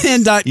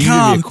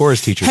 CNN.com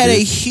had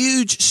a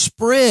huge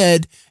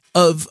spread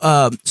of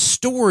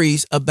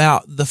stories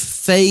about the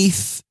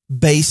faith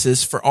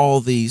basis for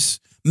all these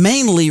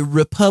mainly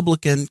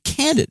Republican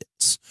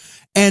candidates.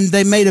 And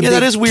they made a big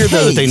that is weird case.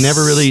 though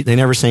that they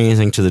never say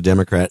anything to the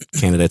Democrat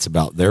candidates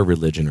about their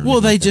religion or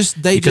well anything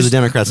because the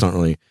Democrats don't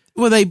really.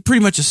 Well, they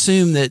pretty much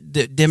assume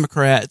that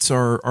Democrats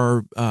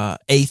are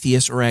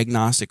atheists or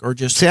agnostic or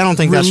just I don't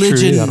think that's true.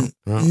 Religion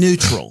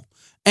neutral.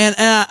 And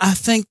I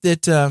think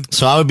that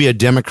so I would be a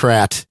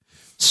Democrat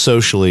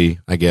socially,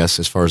 I guess,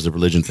 as far as the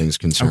religion thing is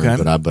concerned.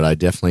 Okay. But I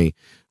definitely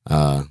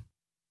I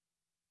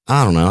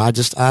don't know. I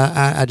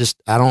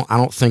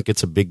don't think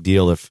it's a big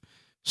deal if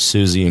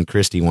Susie and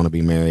Christy want to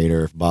be married,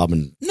 or if Bob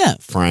and No.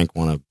 Frank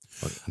want to.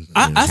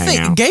 I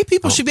think gay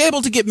people should be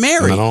able to get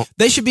married.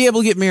 They should be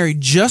able to get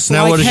married just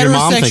Now, like what does your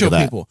mom think of heterosexual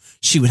that? people.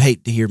 She would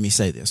hate to hear me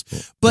say this.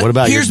 But What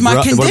about here's your my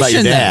bro- condition. what about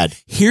your dad? Then.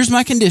 Here's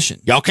my condition.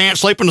 Y'all can't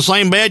sleep in the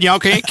same bed. Y'all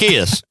can't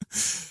kiss.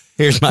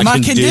 Here's my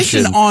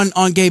condition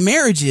on gay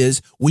marriage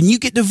is when you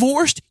get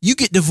divorced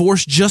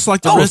just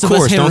like the rest of of us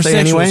course. heterosexuals. Don't they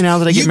anyway, now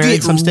that I get married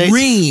in some states?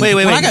 Reamed. Wait.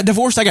 When I got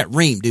divorced, I got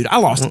reamed, dude. I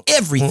lost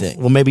everything.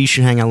 Well, maybe you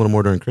should hang out a little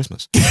more during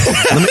Christmas.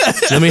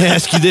 let me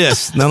ask you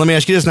this.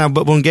 Now,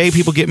 but when gay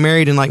people get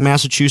married in like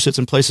Massachusetts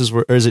and places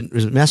where, or is it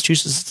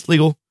Massachusetts it's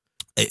legal?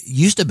 It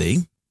used to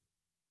be.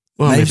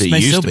 Well, if it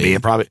used to be,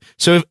 it probably.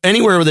 So if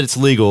anywhere that it's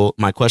legal,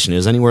 my question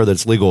is, anywhere that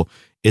it's legal,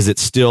 is it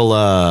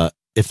still,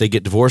 if they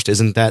get divorced,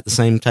 isn't that the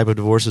same type of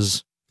divorce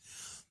as?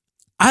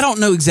 I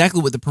don't know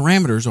exactly what the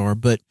parameters are,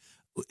 but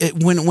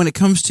when it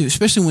comes to,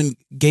 especially when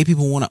gay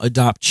people want to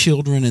adopt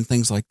children and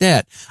things like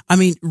that, I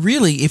mean,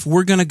 really, if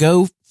we're going to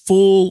go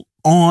full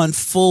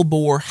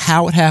bore,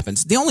 how it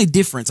happens. The only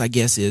difference, I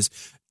guess, is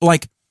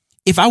like,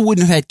 if I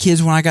wouldn't have had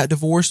kids when I got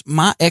divorced,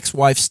 my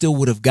ex-wife still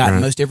would have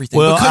gotten most everything.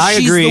 Well, because I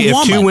agree.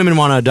 If two women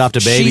want to adopt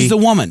a baby, she's the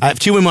woman. If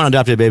two women want to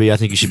adopt a baby, I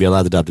think you should be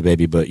allowed to adopt a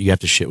baby, but you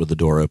have to shit with the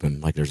door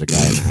open, like there's a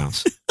guy in the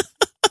house.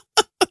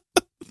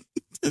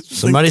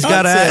 Somebody's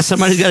got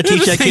to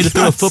teach that kid to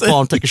throw a football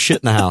and take a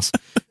shit in the house.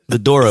 The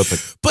door open.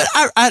 But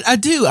I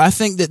do. I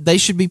think that they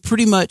should be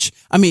pretty much.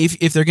 I mean,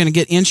 if they're going to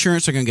get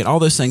insurance, they're going to get all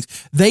those things.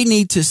 They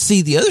need to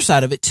see the other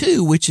side of it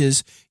too, which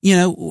is,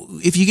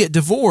 if you get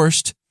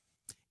divorced,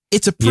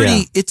 it's a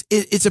pretty. Yeah.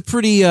 It's a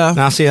pretty.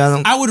 Now, see,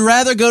 I would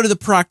rather go to the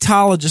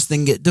proctologist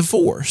than get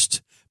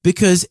divorced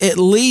because at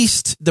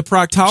least the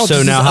proctologist.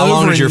 So now, how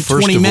long does your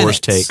first divorce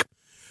take?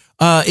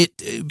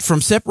 It from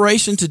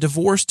separation to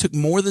divorce took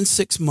more than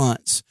 6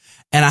 months,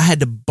 and I had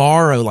to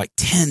borrow like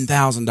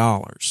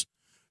 $10,000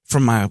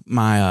 from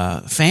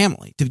my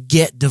family to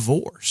get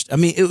divorced. I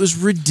mean, it was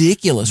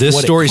ridiculous.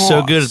 This story's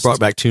so good it brought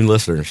back 2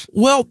 listeners.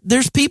 Well,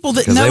 there's people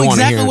that know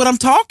exactly what I'm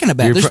talking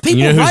about. There's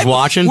people who's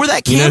watching? Where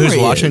that camera who's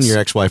watching? is. Your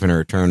ex-wife and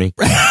her attorney.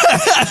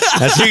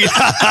 That's who you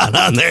got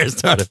on there and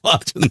started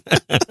watching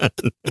that.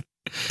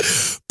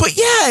 But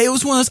yeah, it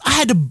was one of those, I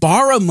had to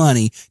borrow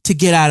money to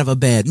get out of a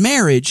bad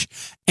marriage.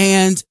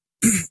 And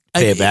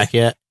pay it back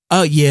yet?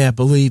 Oh yeah,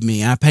 believe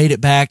me. I paid it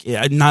back.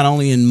 Not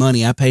only in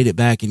money, I paid it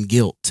back in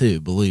guilt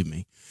too, believe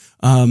me.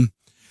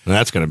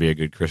 That's going to be a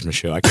good Christmas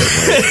show. I can't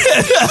wait.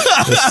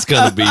 This is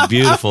going to be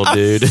beautiful,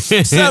 dude.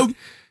 So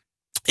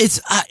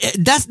it's,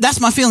 that's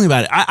my feeling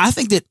about it. I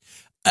think that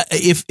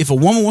if a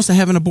woman wants to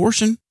have an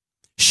abortion,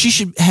 she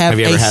should have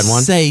you ever had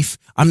one? Safe.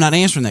 I'm not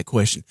answering that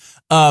question.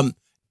 Well,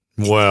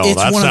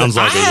 that sounds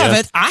like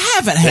I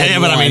haven't had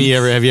one. But I mean,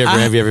 have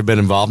you ever been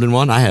involved in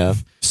one? I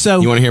have.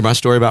 So you want to hear my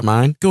story about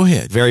mine? Go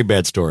ahead. Very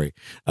bad story.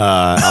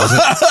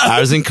 I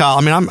was in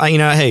college. I mean,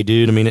 hey,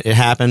 dude. I mean, it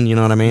happened. You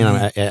know what I mean?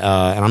 And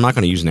I'm not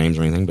going to use names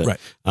or anything, but right.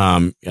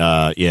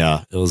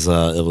 yeah, it was.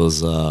 I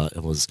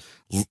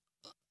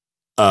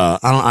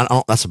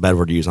don't. That's a bad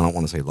word to use. I don't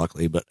want to say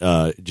luckily, but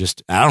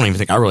just I don't even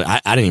think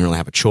I didn't even really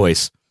have a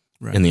choice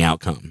in the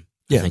outcome.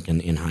 Yeah. I think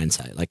in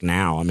hindsight, like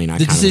now, I mean,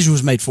 the decision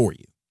was made for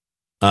you.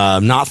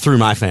 Not through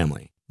my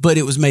family. But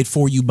it was made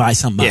for you by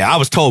somebody. Yeah, I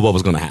was told what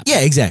was going to happen.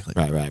 Yeah, exactly.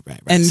 Right.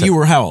 And you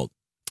were how old?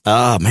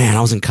 Man, I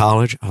was in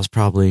college. I was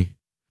probably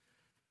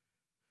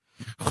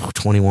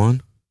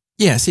 21.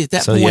 Yeah, see, at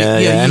that point,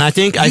 yeah. And I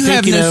think you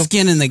have no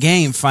skin in the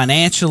game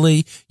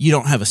financially. You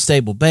don't have a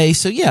stable base.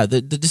 So, yeah, the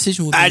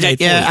decision would be made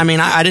for you. I mean,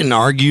 I didn't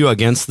argue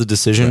against the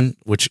decision,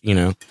 which,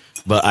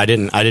 but I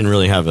didn't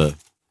really have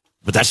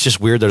but that's just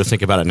weird, though, to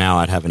think about it now.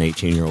 I'd have an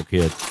 18-year-old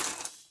kid.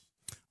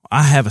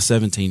 I have a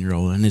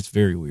 17-year-old, and it's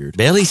very weird.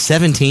 Bailey's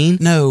 17?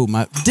 No,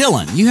 my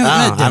Dylan. You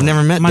haven't met Dylan. I've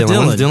never met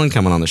Dylan. When's Dylan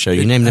coming on the show?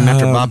 You named him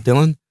after Bob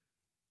Dylan?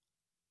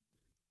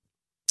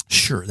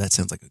 Sure, that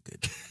sounds like a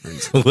good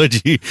reason.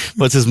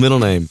 What's his middle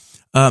name?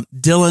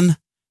 Dylan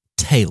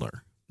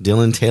Taylor.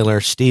 Dylan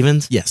Taylor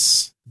Stevens?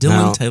 Yes,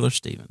 Dylan Taylor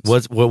Stevens.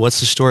 What's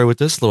the story with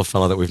this little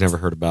fella that we've never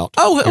heard about?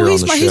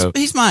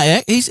 He's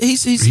my ex.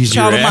 He's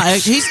child of my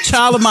ex. He's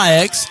child of my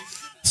ex.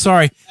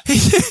 Sorry,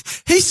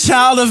 he's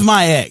child of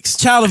my ex.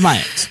 Child of my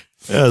ex.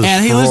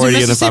 And he lives in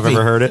Mississippi. If I've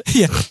ever heard it.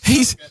 Yeah,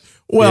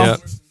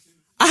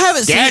 I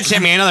haven't seen. Dad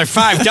sent me another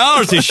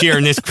 $5 this year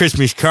in this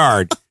Christmas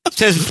card. It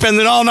says spend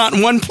it all not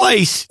in one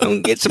place.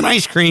 Don't get some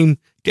ice cream.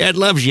 Dad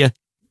loves you.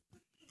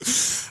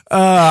 Does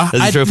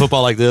he throw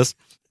football like this?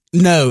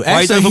 No.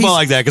 Why throw football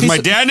like that? Because my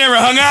dad never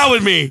hung out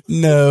with me.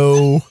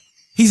 No.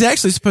 He's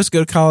actually supposed to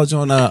go to college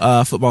on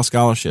a football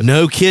scholarship.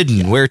 No kidding.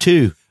 Yeah. Where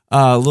to?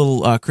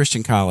 Little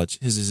Christian college.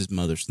 His is his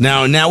mother's.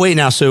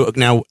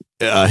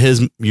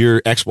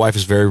 Your ex-wife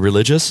is very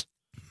religious?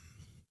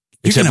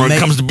 Except when it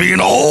comes to being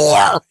a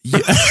whore. Yeah.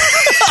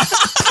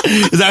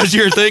 Is that what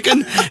you're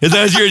thinking?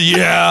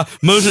 Yeah.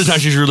 Most of the time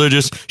she's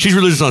religious. She's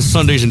religious on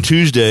Sundays and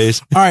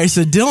Tuesdays. All right,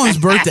 so Dylan's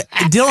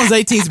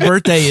 18th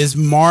birthday is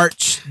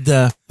March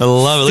the I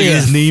love it. Look 5th. at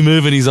his knee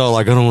moving. He's all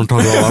like, I don't want to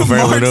talk about my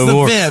family no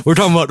more. 5th. We're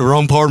talking about the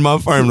wrong part of my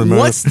family, man.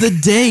 What's the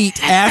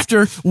date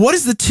after? What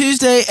is the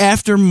Tuesday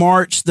after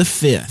March the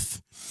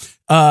 5th?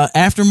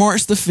 after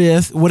March the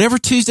 5th, whatever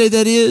Tuesday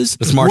that is.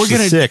 It's March the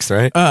 6th,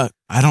 right?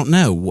 I don't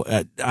know.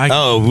 The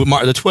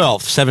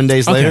 12th, 7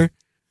 days later?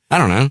 I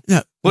don't know.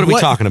 No, what are we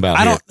talking about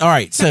here? All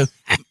right, so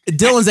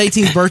Dylan's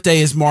 18th birthday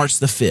is March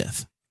the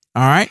 5th.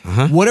 All right?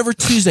 Whatever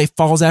Tuesday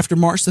falls after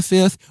March the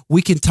 5th,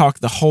 we can talk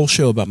the whole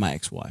show about my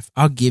ex-wife.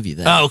 I'll give you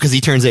that. Oh, because he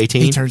turns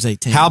 18? He turns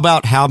 18. How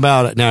about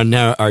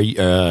now are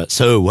you,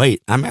 so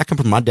wait, I come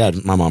from my dad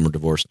and my mom are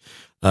divorced.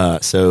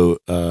 So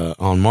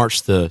on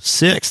March the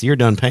 6th, you're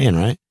done paying,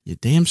 right? You're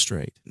damn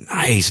straight.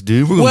 Nice,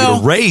 dude. We're going to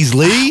get a raise,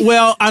 Lee.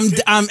 Well, I'm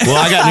well,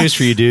 I got news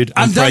for you, dude.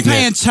 I'm done pregnant.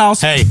 paying child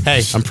support.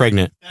 Hey, I'm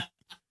pregnant.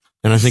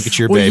 And I think it's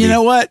your well, baby. You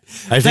know what?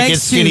 I think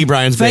it's Skinny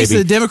Brian's baby. Thanks to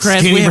the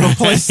Democrats, we have a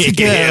place to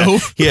go.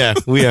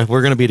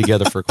 We're going to be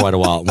together for quite a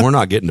while. We're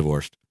not getting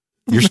divorced.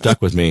 You're stuck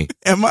with me.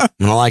 Am I?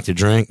 And I like to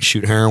drink,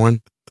 shoot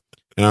heroin,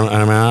 and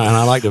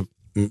I like to.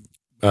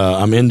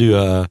 I'm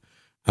into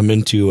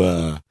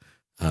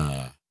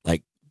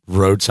like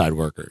roadside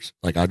workers.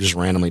 Like I just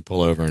randomly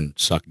pull over and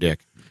suck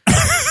dick.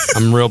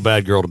 I'm a real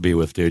bad girl to be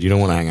with, dude. You don't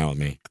want to hang out with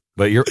me.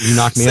 But you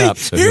knocked me up,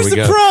 so here we go.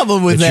 Here's the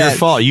problem with that. It's your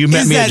fault. You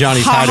met me at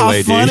Johnny's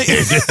Hideaway, dude.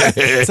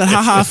 Is that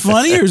ha-ha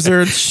funny, or is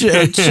there a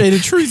shade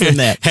of truth in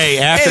that? Hey,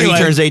 after he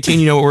turns 18,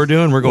 you know what we're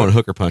doing? We're going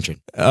hooker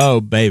punching.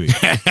 Oh, baby.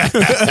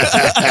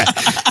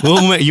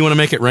 You want to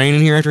make it rain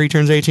in here after he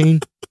turns 18?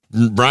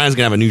 Brian's going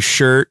to have a new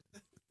shirt.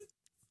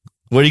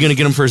 What are you going to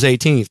get him for his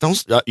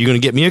 18th? You're going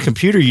to get me a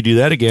computer, you do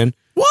that again.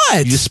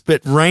 What? You just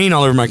spit rain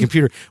all over my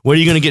computer. What are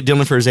you going to get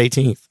Dylan for his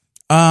 18th?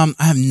 I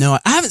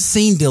haven't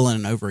seen Dylan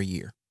in over a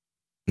year.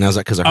 Now, is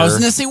that because of her? We're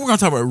going to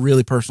talk about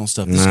really personal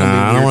stuff.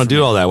 I don't want to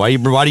do all that. Why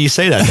do you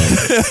say that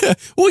then?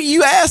 Well,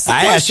 you asked the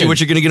question. I asked you what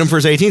you're going to get him for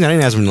his 18th. I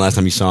didn't ask him the last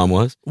time you saw him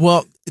was.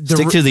 Well,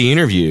 stick to the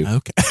interview.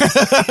 Okay.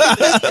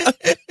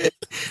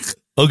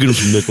 I'll get him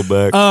some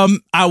Nickelback.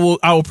 I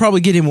will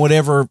probably get him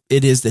whatever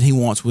it is that he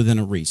wants within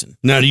a reason.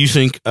 Now, do you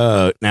think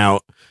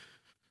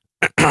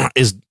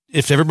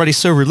if everybody's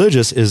so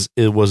religious,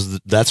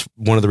 that's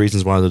one of the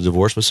reasons why the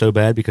divorce was so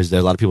bad, because a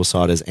lot of people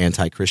saw it as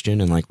anti-Christian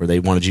and like where they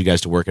wanted you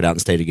guys to work it out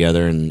and stay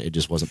together, and it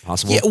just wasn't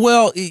possible. Yeah,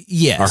 well,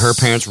 yes. Are her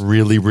parents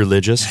really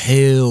religious?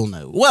 Hell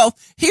no. Well,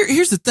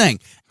 here's the thing,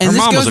 and her this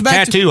mom goes was a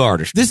back tattoo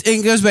artist.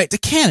 It goes back to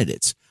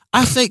candidates.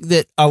 I think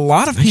that a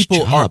lot of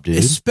people are, dude.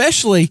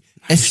 especially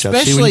See,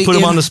 when you put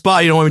him on the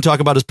spot, you don't want me to talk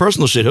about his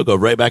personal shit. He'll go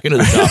right back into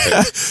the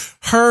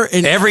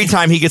topic. Every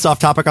time he gets off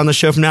topic on the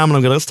show from now, I'm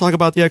going to go, let's talk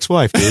about the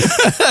ex-wife, dude.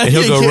 And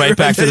he'll go right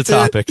back to the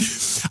topic.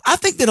 I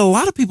think that a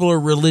lot of people are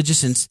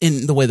religious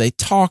in the way they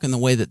talk and the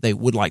way that they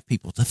would like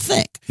people to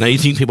think. Now, you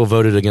think people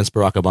voted against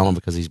Barack Obama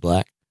because he's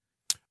black?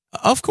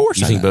 Of course.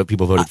 You think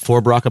people voted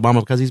for Barack Obama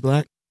because he's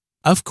black?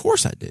 Of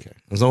course I do. Okay.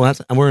 So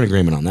we're in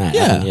agreement on that.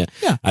 Yeah.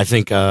 I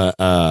think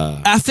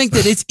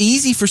that it's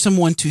easy for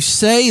someone to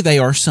say they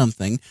are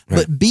something,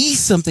 but be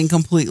something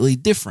completely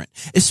different,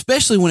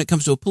 especially when it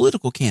comes to a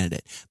political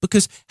candidate.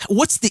 Because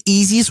what's the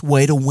easiest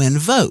way to win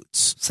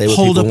votes?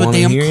 Hold up a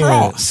damn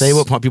cross. Say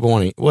what people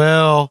want to hear.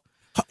 Well,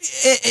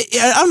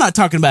 I'm not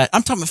talking about.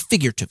 I'm talking about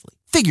figuratively.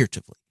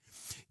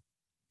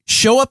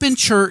 Show up in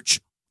church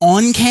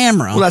on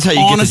camera. Well, that's how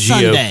you get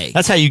Sunday.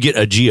 That's how you get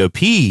a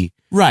GOP.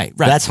 Right.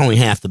 That's only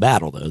half the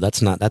battle, though.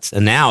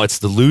 And now it's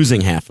the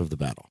losing half of the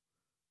battle.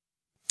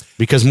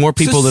 Because more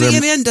people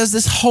CNN does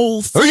this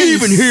whole thing. Are you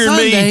even hearing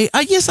me?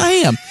 Yes, I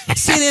am.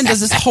 CNN does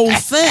this whole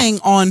thing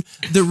on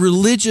the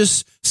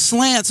religious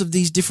slants of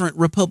these different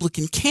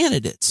Republican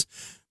candidates.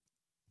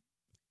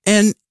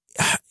 And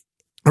I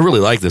really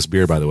like this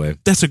beer, by the way.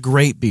 That's a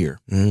great beer.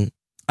 Mm-hmm.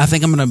 I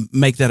think I'm going to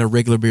make that a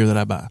regular beer that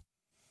I buy.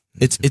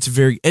 It's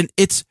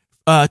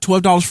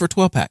 $12 for a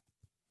 12-pack.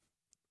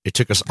 It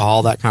took us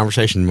all that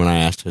conversation when I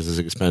asked, is this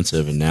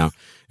expensive? And now,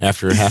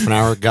 after half an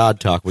hour of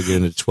God talk, we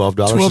get into $12.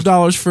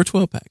 $12 for a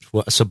 12-pack.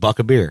 It's a buck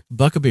a beer.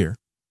 Buck a beer.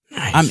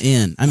 Nice. I'm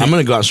in. I'm going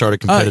to go out and start a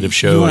competitive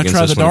show against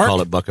this one.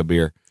 Call it Buck a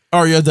Beer.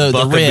 Oh, yeah, the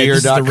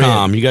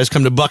Buckabeer.com. You guys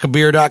come to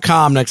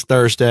buckabeer.com next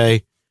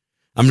Thursday.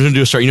 I'm going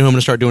to do you know who I'm going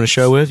to start doing a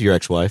show with? Your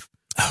ex-wife.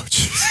 Oh,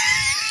 jeez.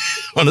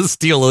 I'm going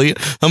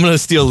to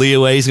steal Lee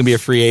away. He's going to be a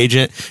free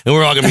agent, and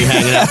we're all going to be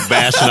hanging out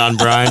bashing on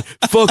Brian.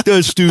 Fuck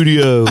that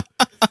studio.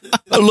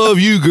 I love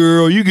you,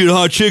 girl. You get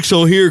hot chicks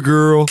on here,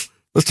 girl.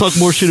 Let's talk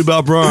more shit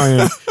about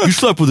Brian. You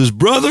slept with his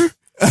brother?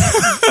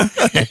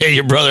 Did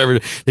your brother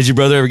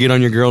ever get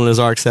on your girl in his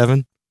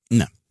RX-7?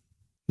 No.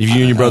 Did you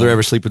and your brother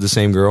ever sleep with the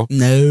same girl?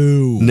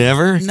 No.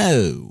 Never?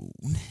 No.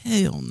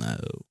 Hell no.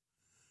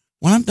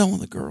 When I'm done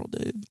with a girl,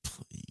 dude,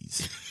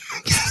 please.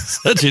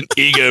 Such an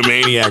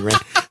egomaniac, man.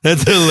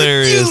 That's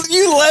hilarious.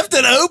 You left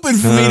it open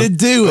for me to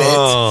do it.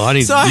 Oh, I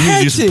need to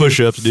do some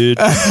push-ups, dude.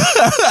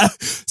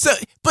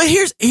 But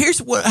here's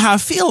how I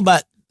feel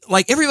about,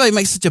 like, everybody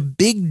makes such a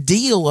big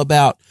deal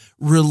about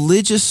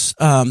religious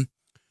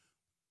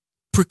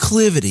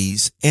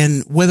proclivities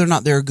and whether or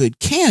not they're a good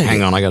candidate.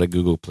 Hang on, I got to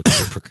Google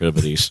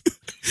proclivities.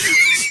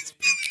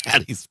 How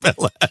do you spell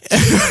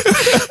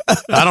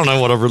that? I don't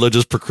know what a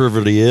religious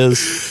proclivity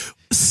is.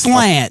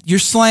 slant,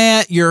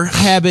 your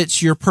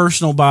habits, your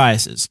personal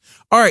biases.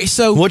 All right,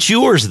 so what's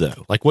yours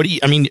though? Like, what do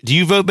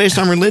you vote based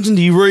on religion?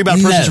 Do you worry about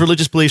a person's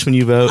religious beliefs when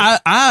you vote?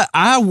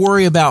 I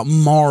worry about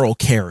moral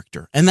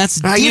character, and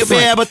that's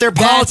different. Yeah, but they're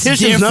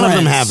politicians. None of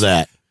them have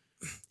that.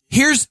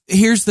 Here's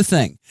the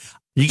thing.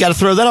 You got to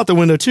throw that out the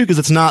window too, because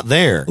it's not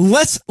there.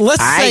 Let's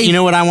say, you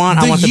know what I want?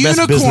 I want the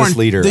best business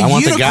leader. I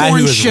want the guy who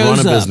has run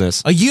a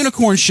business. A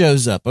unicorn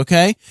shows up.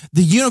 Okay,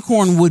 the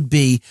unicorn would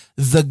be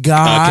the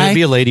guy. Can it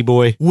be a lady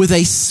boy with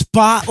a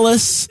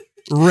spotless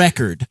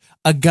record?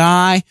 A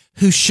guy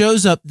who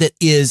shows up that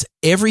is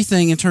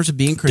everything in terms of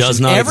being Christian.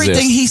 Does not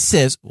everything exist. He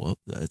says. Well,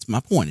 that's my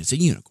point. It's a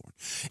unicorn.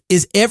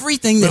 Is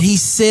everything that he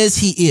says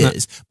he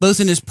is, both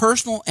in his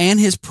personal and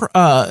his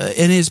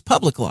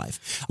public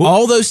life. Well,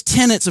 all those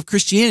tenets of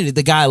Christianity,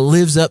 the guy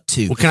lives up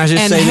to. Well, can I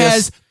just and say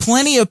has this?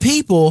 Plenty of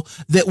people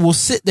that will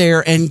sit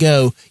there and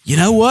go, you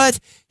know what?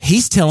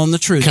 He's telling the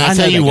truth. Can I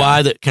tell you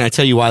why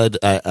that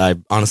I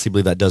honestly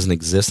believe that doesn't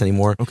exist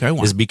anymore? Okay,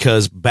 why? Is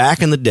because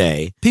back in the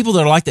day, people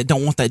that are like that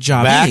don't want that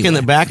job. Back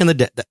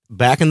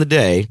in the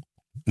day,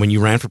 when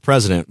you ran for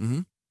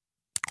president,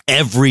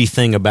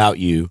 everything about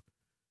you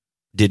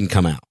didn't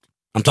come out.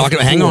 I'm talking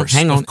about,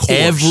 hang on.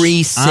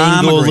 Every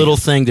single little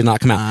thing did not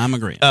come out. I'm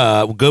agreeing.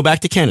 Go back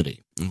to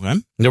Kennedy. Okay.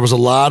 There was a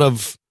lot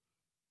of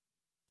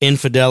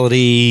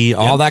infidelity,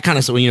 all that kind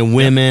of stuff,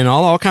 women,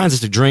 all kinds of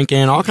stuff,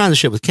 drinking, all kinds of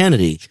shit with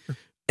Kennedy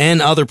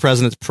and other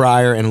presidents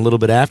prior and a little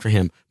bit after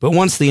him. But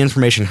once the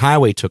information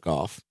highway took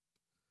off,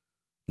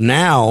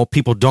 now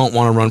people don't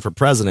want to run for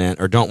president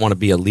or don't want to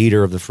be a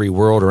leader of the free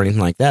world or anything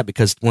like that,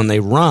 because when they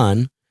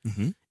run,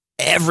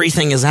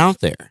 everything is out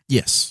there.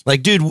 Yes.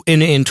 Like, dude,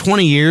 in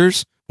 20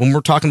 years, when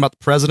we're talking about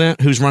the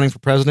president, who's running for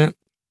president,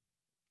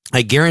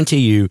 I guarantee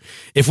you,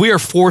 if we are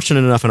fortunate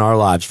enough in our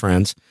lives,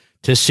 friends,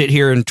 to sit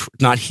here and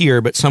not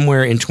here, but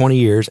somewhere in 20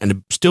 years and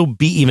to still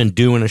be even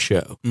doing a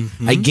show,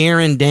 I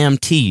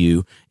guarantee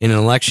you in an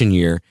election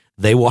year,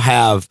 they will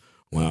have,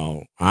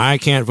 well, I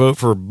can't vote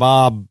for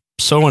Bob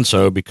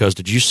so-and-so because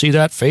did you see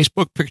that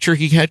Facebook picture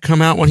he had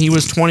come out when he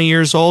was 20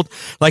 years old?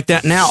 Like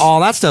that. Now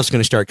all that stuff's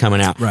going to start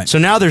coming out. Right. So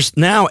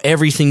now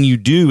everything you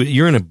do,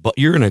 you're in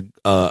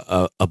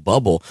a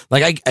bubble.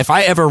 Like if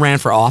I ever ran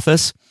for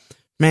office,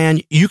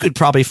 man, you could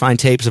probably find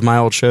tapes of my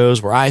old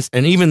shows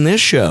and even this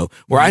show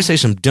where I say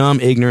some dumb,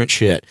 ignorant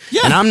shit.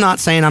 Yeah. And I'm not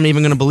saying I'm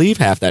even going to believe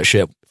half that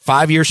shit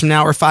 5 years from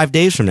now or 5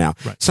 days from now.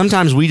 Right.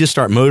 Sometimes we just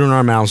start motoring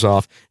our mouths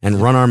off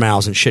and run our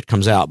mouths and shit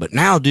comes out. But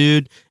now,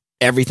 dude,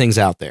 everything's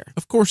out there.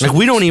 Of course. Like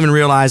we don't even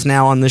realize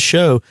now on this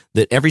show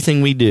that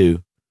everything we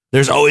do,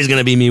 there's always going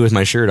to be me with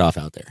my shirt off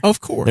out there. Of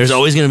course. There's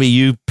always going to be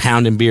you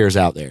pounding beers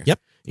out there.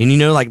 Yep.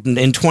 And like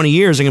in 20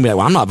 years, they're going to be like,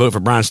 well, I'm not voting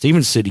for Brian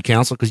Stevens city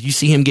council because you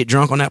see him get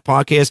drunk on that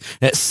podcast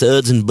at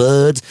Suds and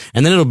Buds.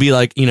 And then it'll be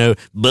like,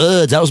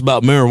 Buds, that was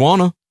about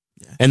marijuana.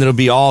 Yeah. And it'll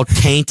be all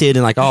tainted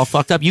and like all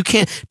fucked up.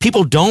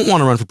 People don't want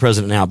to run for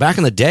president now. Back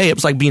in the day, it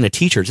was like being a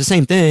teacher. It's the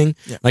same thing.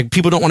 Yeah. Like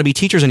people don't want to be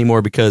teachers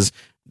anymore because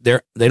they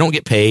don't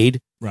get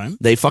paid. Right.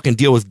 They fucking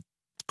deal with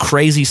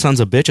crazy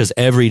sons of bitches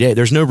every day.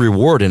 There's no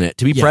reward in it.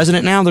 To be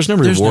president now, there's no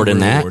reward in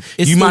that.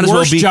 It's the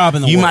worst job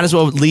in the world. You might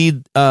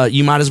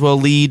as well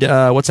lead.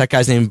 What's that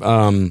guy's name?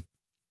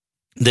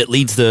 That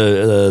leads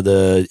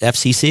the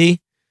FCC.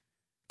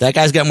 That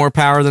guy's got more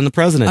power than the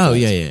president. Oh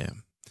does. yeah.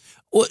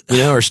 What?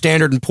 Or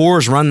Standard and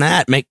Poor's run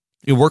that.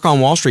 You work on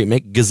Wall Street,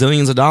 make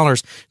gazillions of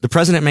dollars. The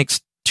president makes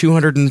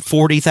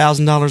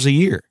 $240,000 a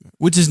year,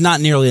 which is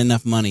not nearly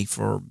enough money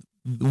for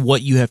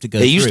what you have to go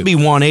through. It used to be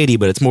 180,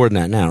 but it's more than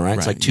that now, right?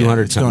 It's like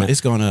 200 something.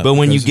 It's going up. But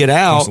when you get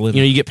out,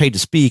 you get paid to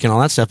speak and all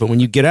that stuff. But when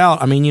you get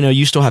out,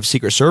 you still have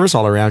Secret Service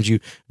all around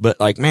you. But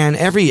like, man,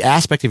 every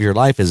aspect of your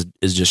life is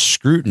just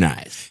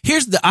scrutinized.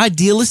 Here's the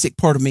idealistic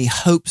part of me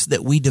hopes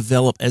that we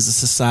develop as a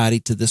society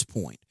to this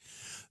point.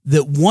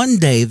 That one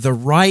day the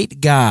right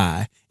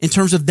guy, in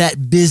terms of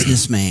that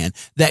businessman,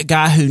 that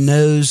guy who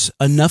knows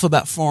enough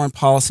about foreign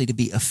policy to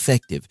be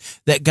effective,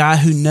 that guy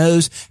who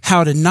knows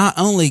how to not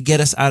only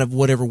get us out of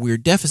whatever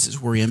weird deficits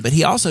we're in, but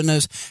he also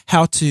knows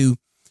how to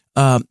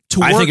work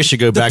I think it should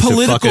go back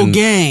to fucking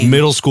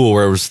middle school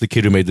where it was the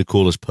kid who made the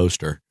coolest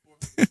poster.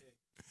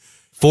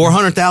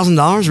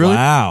 $400,000, really?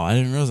 Wow, I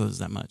didn't realize it was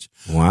that much.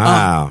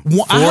 Wow,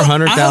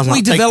 $400,000. I hope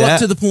we develop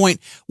to the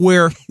point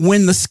where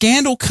when the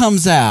scandal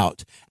comes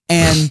out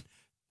and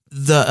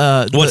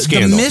the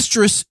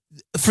mistress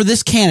for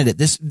this candidate,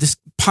 this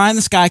pie in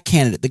the sky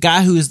candidate, the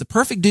guy who is the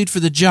perfect dude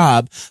for the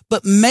job,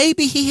 but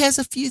maybe he has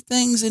a few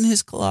things in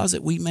his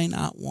closet we may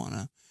not want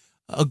to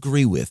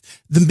agree with.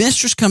 The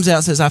mistress comes out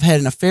and says, I've had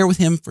an affair with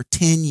him for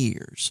 10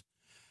 years.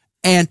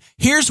 And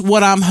here's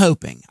what I'm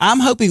hoping.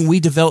 I'm hoping we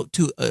develop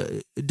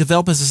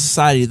as a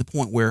society to the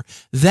point where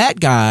that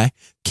guy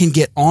can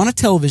get on a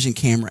television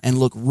camera and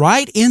look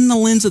right in the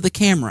lens of the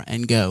camera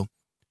and go,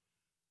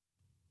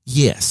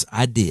 yes,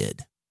 I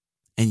did.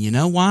 And you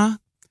know why?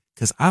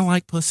 Because I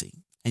like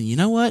pussy. And you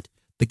know what?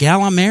 The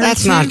gal I'm married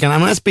That's to, not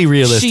gonna. Let's be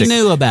realistic. she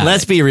knew about it.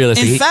 Let's be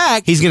realistic. In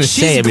fact, he's gonna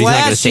say it, but he's not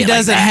gonna say she it like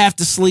doesn't that. have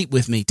to sleep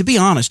with me. To be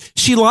honest,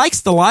 she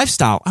likes the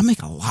lifestyle. I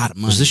make a lot of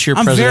money. Was this your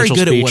I'm very presidential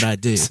good speech? at what I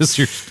do. Is this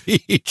your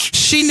speech?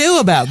 She knew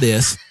about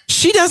this.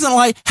 She doesn't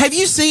like. Have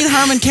you seen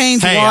Herman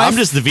Cain's Hey, wife? I'm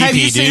just the VP, Have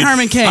you dude. seen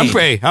Herman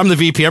Cain? I'm the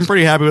VP. I'm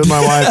pretty happy with my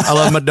wife. I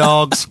love my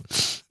dogs.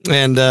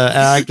 And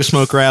I like to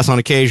smoke grass on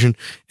occasion,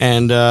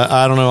 and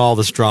I don't know all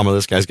this drama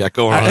this guy's got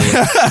going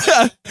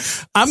on.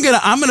 I'm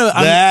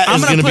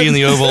gonna be in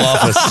the Oval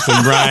Office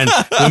when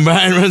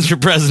Brian runs for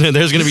president.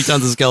 There's gonna be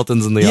tons of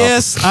skeletons in the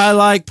office. Yes, I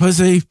like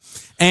pussy,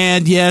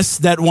 and yes,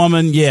 that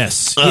woman.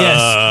 Yes,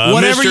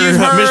 whatever you've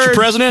heard, Mr.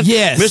 President.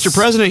 Yes, Mr.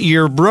 President,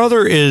 your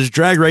brother is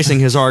drag racing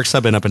his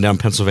RX-7 up and down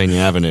Pennsylvania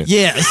Avenue.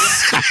 Yes.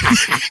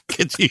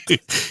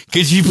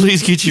 Could you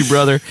please get your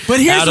brother? But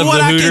here's out of what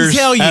the I Hooters, can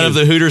tell you: out of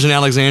the Hooters in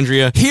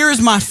Alexandria.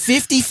 Here's my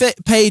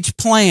 50-page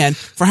plan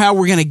for how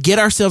we're going to get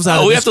ourselves out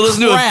of this. We have to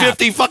listen crap. to a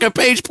 50 fucking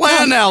page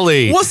plan now,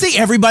 Lee. Well, see,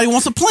 everybody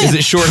wants a plan. Is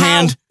it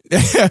shorthand?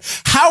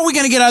 How are we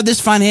going to get out of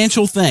this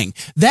financial thing?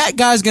 That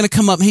guy's going to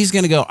come up and he's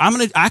going to go,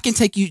 I can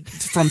take you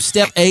from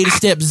step A to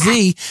step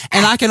Z,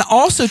 and I can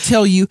also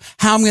tell you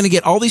how I'm going to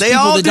get all these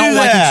people that don't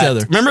like each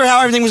other. Remember how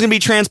everything was going to be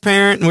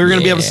transparent and we were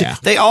going to be able to see?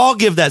 They all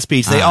give that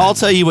speech. They all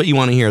tell you what you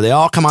want to hear. They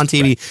all come on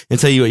TV and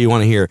tell you what you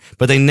want to hear,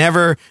 but they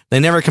never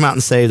come out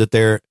and say that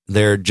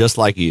they're just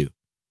like you.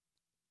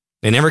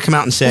 They never come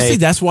out and say. Well, see,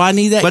 that's why I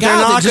need that. But guy they're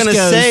not going to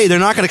say. They're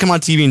not going to come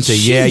on TV and say,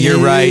 "Yeah, you're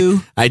right.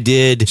 I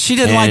did." She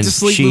doesn't like to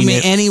sleep with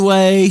me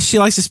anyway. She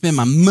likes to spend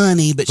my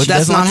money, but she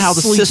that's doesn't not like how to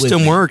the sleep with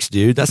system me. works,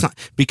 dude. That's not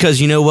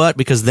because you know what?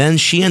 Because then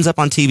she ends up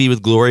on TV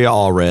with Gloria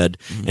Allred,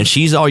 and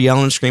she's all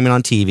yelling and screaming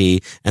on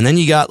TV, and then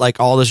you got like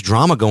all this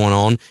drama going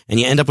on,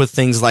 and you end up with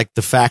things like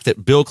the fact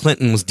that Bill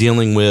Clinton was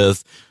dealing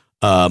with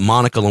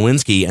Monica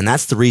Lewinsky, and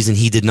that's the reason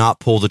he did not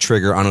pull the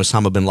trigger on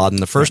Osama bin Laden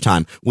the first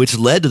time, which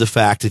led to the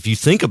fact, if you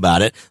think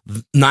about it,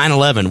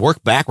 9/11,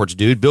 work backwards,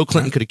 dude. Bill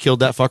Clinton could have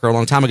killed that fucker a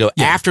long time ago.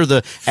 After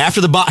the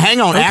after the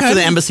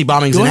embassy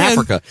bombings in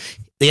Africa.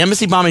 The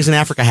embassy bombings in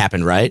Africa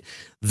happened, right?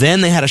 Then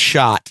they had a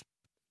shot.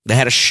 They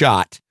had a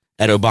shot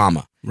at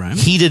Obama. Right.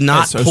 He did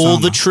not pull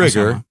the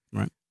trigger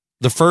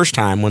the first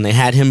time when they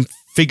had him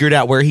figured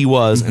out where he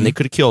was and they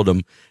could have killed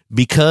him.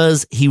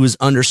 Because he was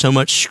under so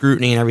much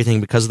scrutiny and everything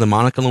because of the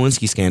Monica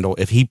Lewinsky scandal,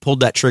 if he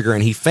pulled that trigger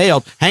and he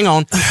failed,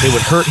 it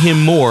would hurt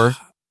him more.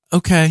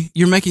 Okay,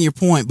 you're making your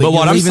point, but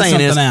what I'm saying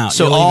is,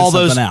 so all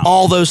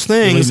those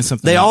things,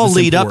 they all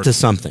lead up to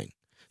something.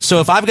 So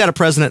if I've got a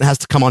president that has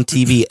to come on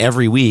TV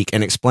every week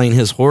and explain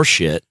his horse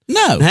shit,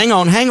 no, hang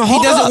on, he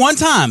does it one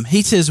time.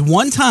 He says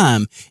one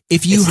time.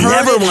 If you heard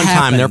never it one happened,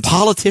 time. They're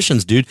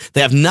politicians, dude.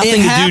 They have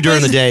nothing to do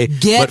during the day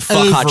but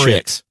fuck hot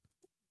chicks.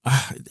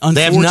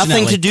 They have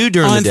nothing to do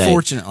during the day.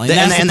 Unfortunately.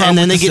 And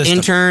then they get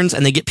interns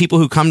and they get people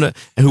who work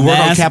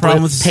on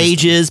Capitol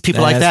Pages,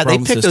 people like that. They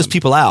pick those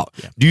people out.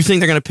 Yeah. Do you think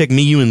they're going to pick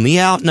me, you, and Lee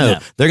out? No.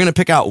 They're going to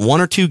pick out one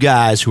or two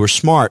guys who are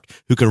smart,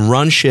 who can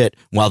run shit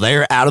while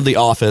they're out of the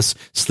office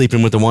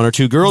sleeping with the one or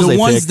two girls they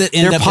pick.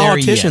 They're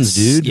politicians,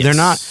 dude.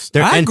 Yes.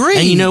 They're not. I agree.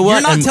 And you know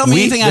what? You're not telling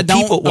me anything I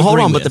don't agree with. Hold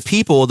on, but the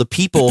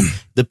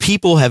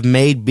people have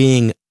made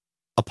being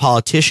a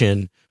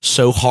politician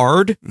so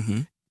hard.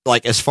 Mm-hmm.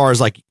 Like as far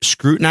as like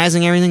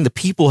scrutinizing everything, the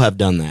people have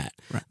done that.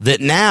 Right. That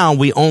now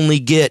we only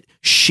get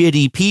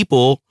shitty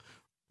people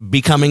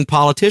becoming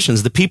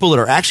politicians. The people that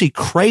are actually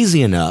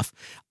crazy enough,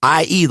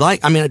 i.e.,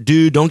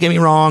 dude, don't get me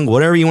wrong,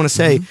 whatever you want to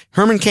say,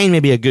 Herman Cain may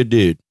be a good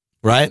dude,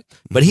 right?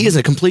 But he is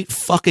a complete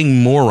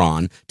fucking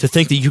moron to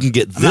think that you can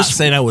get this. I'm not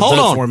saying I would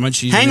vote for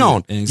him. Hang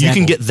on. You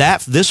can get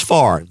that this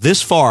far.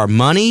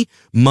 Money,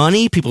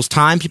 people's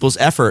time, people's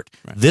effort,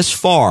 this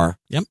far,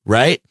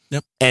 right?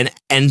 Yep.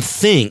 And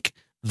think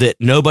that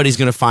nobody's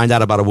going to find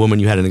out about a woman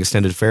you had an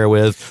extended affair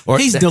with. Or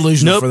he's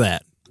delusional for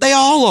that. They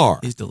all are.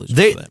 He's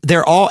delusional for that.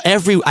 They're all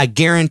I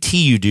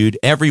guarantee you, dude,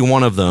 every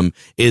one of them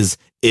is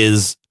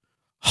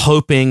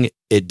hoping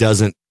it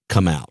doesn't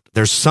come out.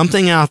 There's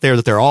something out there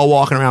that they're all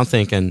walking around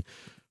thinking,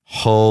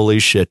 holy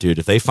shit, dude,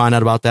 if they find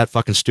out about that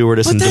fucking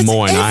stewardess in Des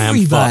Moines, I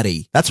am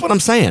fucked. That's what I'm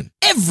saying.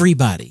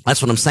 Everybody.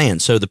 That's what I'm saying.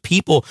 So the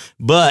people,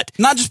 but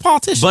not just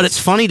politicians. But it's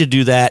funny to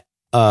do that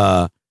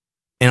on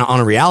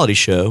a reality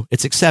show.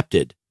 It's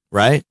accepted.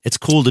 Right? It's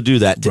cool to do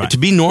that. To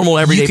be normal,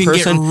 everyday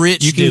person,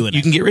 you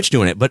can get rich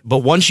doing it. But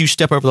once you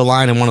step over the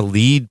line and want to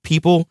lead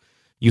people,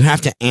 you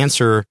have to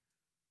answer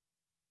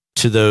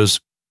to those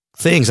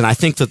things. And I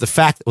think that the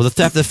fact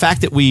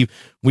that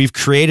we've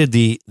created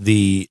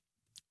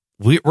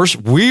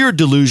we're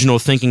delusional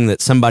thinking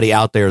that somebody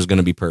out there is going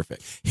to be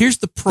perfect. Here's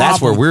the problem.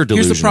 That's where we're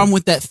delusional. Here's the problem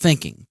with that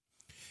thinking.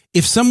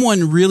 If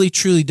someone really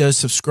truly does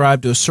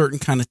subscribe to a certain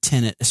kind of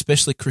tenet,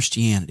 especially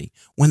Christianity,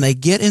 when they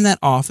get in that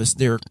office,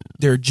 there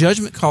are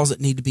judgment calls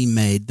that need to be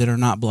made that are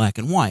not black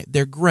and white.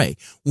 They're gray.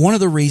 One of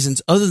the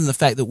reasons, other than the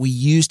fact that we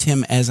used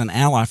him as an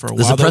ally for a while.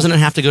 Does the president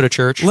have to go to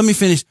church? Let me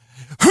finish.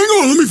 Hang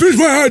on, let me finish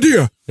my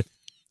idea.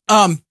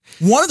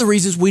 One of the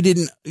reasons we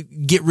didn't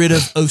get rid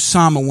of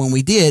Osama when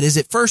we did is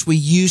at first we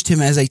used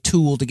him as a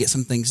tool to get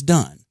some things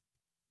done.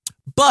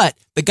 But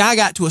the guy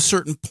got to a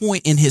certain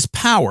point in his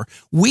power.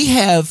 We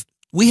have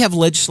We have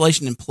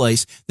legislation in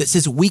place that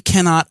says we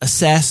cannot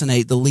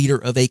assassinate the leader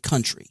of a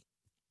country.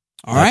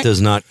 All right? That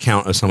does not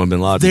count Osama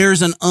bin Laden.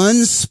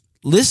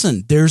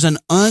 There's an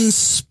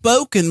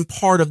unspoken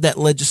part of that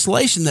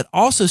legislation that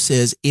also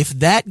says if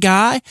that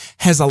guy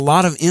has a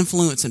lot of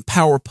influence and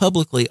power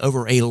publicly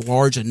over a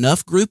large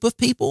enough group of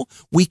people,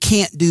 we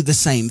can't do the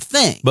same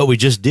thing. But we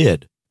just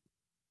did.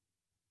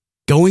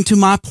 Going to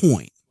my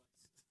point.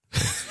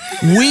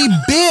 We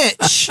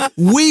bitch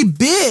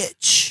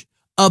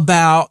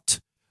about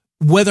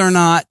whether or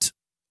not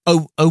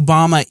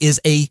Obama is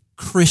a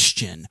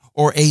Christian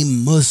or a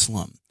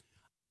Muslim.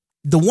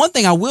 The one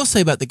thing I will say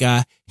about the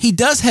guy, he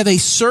does have a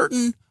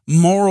certain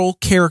moral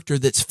character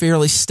that's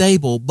fairly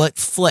stable but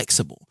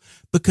flexible.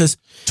 Because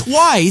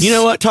twice... You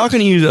know what? Talking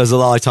to you is a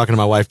lot like talking to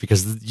my wife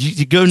because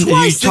you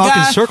talk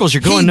in circles, you're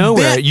going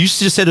nowhere. You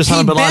just said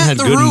Osama bin Laden had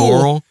good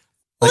moral.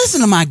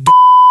 Listen to my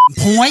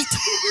point.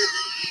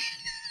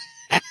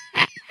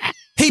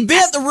 He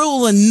bent the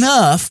rule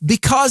enough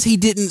because he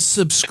didn't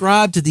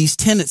subscribe to these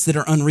tenets that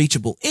are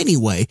unreachable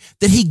anyway,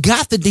 that he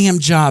got the damn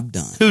job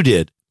done. Who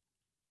did?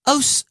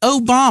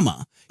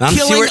 Obama.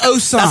 Killing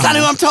Osama. That's not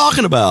who I'm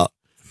talking about.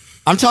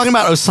 I'm talking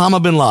about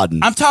Osama bin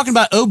Laden. I'm talking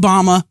about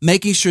Obama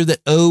making sure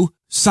that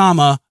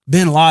Osama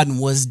bin Laden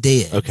was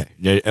dead. Okay.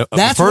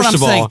 That's First what I'm of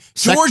saying. all,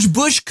 George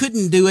Bush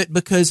couldn't do it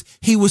because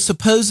he was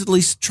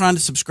supposedly trying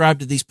to subscribe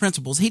to these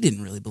principles he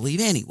didn't really believe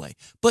anyway.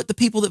 But the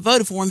people that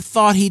voted for him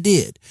thought he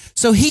did.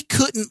 So he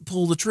couldn't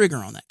pull the trigger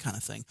on that kind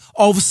of thing.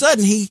 All of a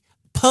sudden, he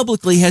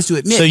publicly has to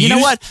admit, you know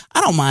what?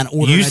 I don't mind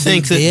ordering you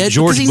think that dead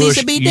George because he Bush, needs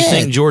to be you dead.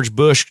 think George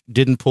Bush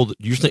didn't pull the,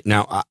 you think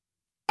now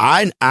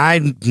I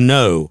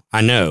know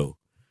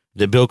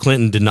that Bill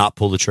Clinton did not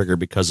pull the trigger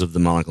because of the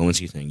Monica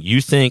Lewinsky thing. You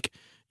think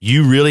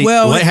you really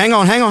wait, hang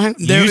on.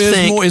 There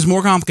is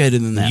more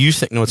complicated than that. You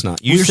think no it's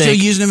not. We're still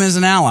using him as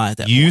an ally at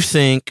that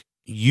point.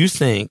 You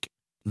think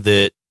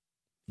that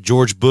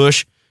George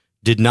Bush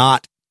did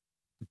not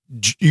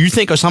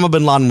Osama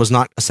bin Laden was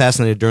not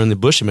assassinated during the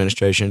Bush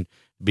administration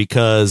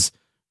because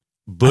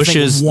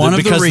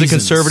the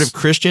conservative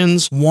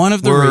Christians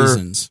were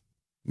reasons.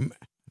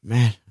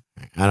 Man,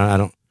 I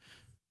don't.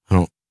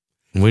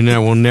 We're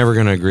never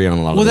going to agree on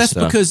a lot of this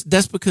stuff.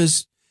 That's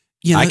because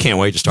you know, I can't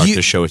wait to start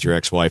this show with your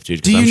ex-wife,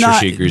 dude. Do you I'm not?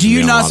 Sure she agrees do with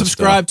you me not on a lot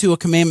subscribe to a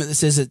commandment that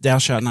says that thou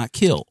shalt not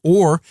kill?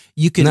 Or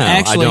you can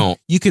I don't.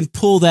 you can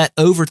pull that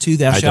over to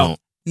thou shalt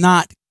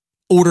not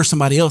order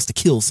somebody else to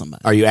kill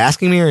somebody. Are you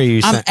asking me, or are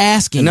you? I'm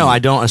asking. No, you. I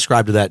don't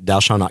ascribe to that. Thou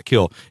shalt not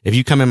kill. If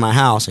you come in my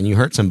house and you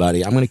hurt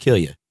somebody, I'm going to kill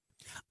you.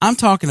 I'm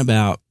talking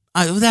about.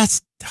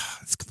 That's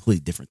a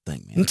completely different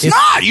thing, man. It's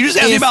not. You just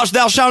asked me about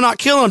thou shalt not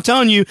kill. I'm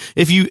telling you,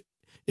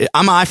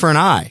 I'm eye for an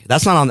eye.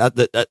 That's not on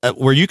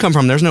where you come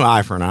from. There's no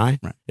eye for an eye.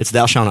 Right. It's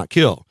thou shalt not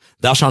kill.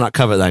 Thou shalt not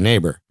covet thy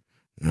neighbor.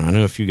 Now, I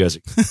know a few guys.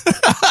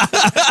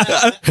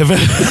 Wow.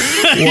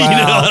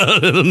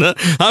 You know,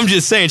 I'm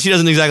just saying she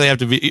doesn't exactly have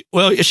to be.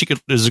 Well, she could.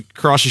 Does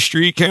across the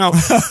street count?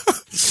 Look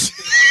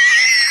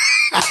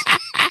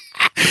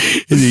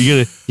at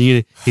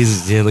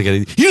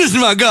it. You listen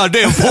to my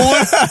goddamn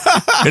porn,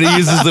 and he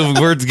uses the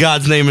words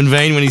God's name in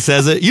vain when he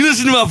says it. You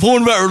listen to my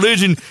porn about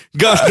religion.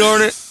 Gosh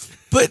darn it.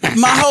 But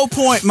my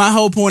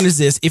whole point is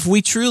this: if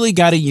we truly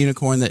got a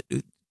unicorn that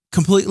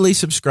completely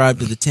subscribed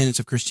to the tenets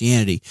of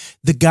Christianity,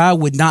 the guy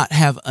would not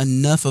have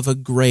enough of a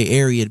gray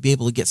area to be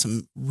able to get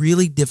some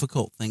really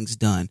difficult things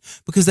done,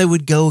 because they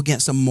would go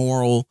against a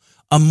moral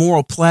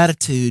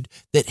platitude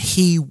that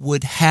he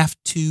would have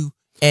to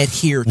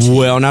adhere to.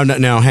 Well,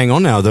 now, hang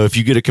on now, though. If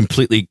you get a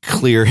completely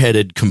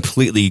clear-headed,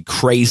 completely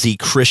crazy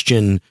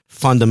Christian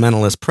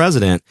fundamentalist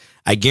president,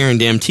 I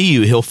guarantee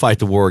you he'll fight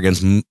the war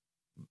against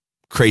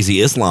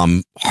crazy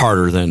Islam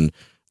harder than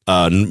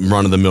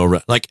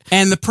run-of-the-mill.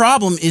 And the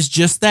problem is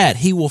just that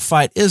he will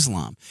fight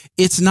Islam.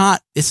 It's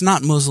not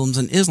Muslims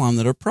and Islam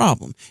that are a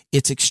problem.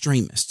 It's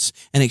extremists,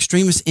 and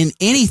extremists in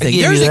anything.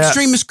 There's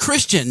extremist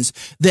Christians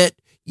that.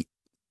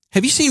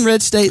 Have you seen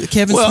Red State, the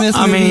Kevin Smith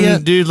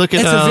movie? Dude, look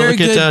at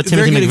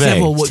Timothy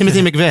McVeigh.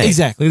 Timothy McVeigh.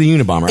 Exactly. Look at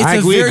the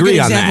Unabomber. We agree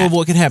on that. Example of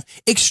what could happen.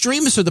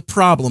 Extremists are the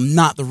problem,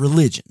 not the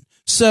religion.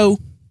 So,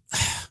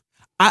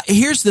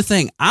 here's the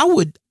thing.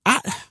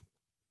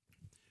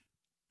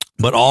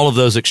 But all of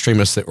those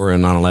extremists that were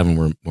in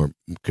 9/11 were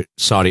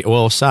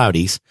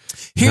Saudis.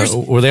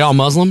 Were they all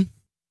Muslim?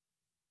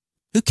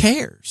 Who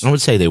cares? I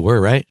would say they were,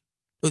 right?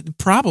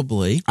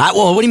 Probably.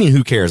 What do you mean,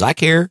 who cares? I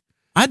care.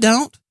 I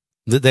don't.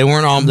 That they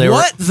weren't all.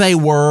 They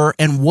were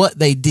and what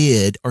they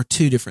did are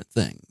two different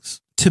things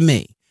to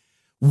me.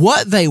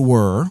 What they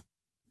were,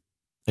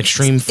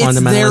 extreme fundamentalist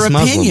it's their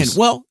opinion. Muslims.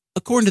 Well,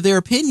 according to their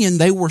opinion,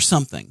 they were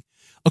something.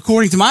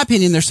 According to my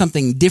opinion, they're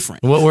something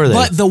different. What were they?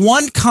 But the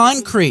one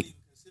concrete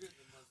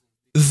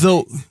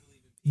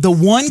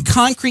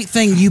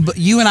thing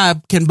you and I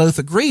can both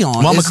agree on.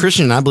 Well, I'm a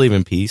Christian and I believe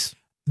in peace.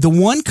 The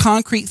one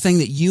concrete thing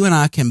that you and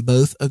I can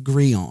both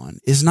agree on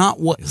is not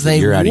what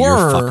they were, out of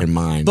your fucking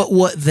mind. But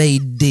what they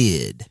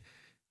did.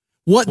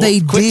 Quit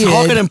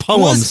talking in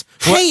poems.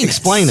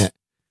 Explain it.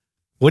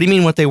 What do you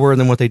mean what they were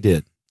and then what they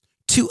did?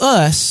 To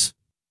us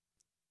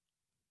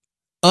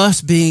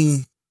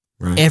being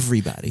Right.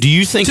 Everybody. Do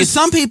you think to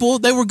some people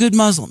they were good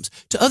Muslims?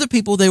 To other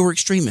people they were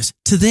extremists.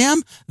 To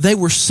them they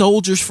were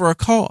soldiers for a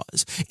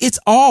cause. It's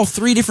all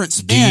three different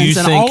spins,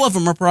 and all of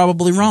them are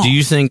probably wrong. Do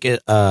you think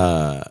it?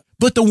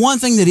 But the one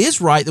thing that is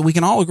right that we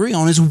can all agree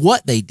on is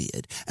what they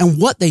did,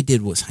 and what they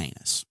did was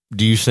heinous.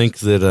 Do you think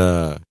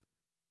that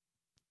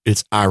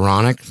it's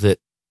ironic that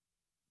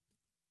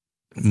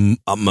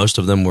most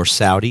of them were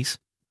Saudis?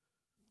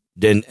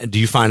 Then do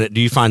you find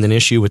an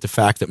issue with the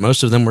fact that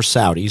most of them were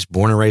Saudis,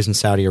 born and raised in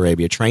Saudi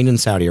Arabia, trained in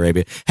Saudi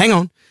Arabia? Hang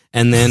on,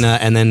 and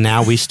then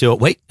now we still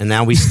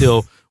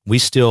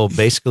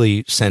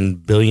basically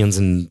send billions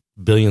and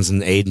billions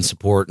in aid and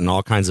support and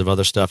all kinds of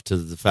other stuff to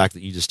the fact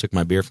that you just took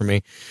my beer from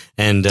me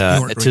and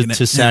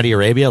to Saudi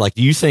Arabia. Like,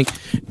 do you think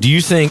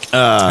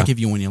I'll give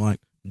you one you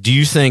like. Do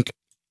you think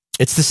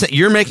it's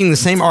you're making the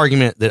same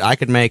argument that I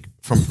could make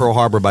from Pearl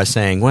Harbor by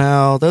saying,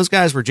 well, those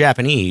guys were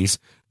Japanese,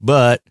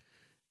 but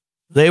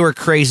they were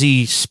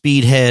crazy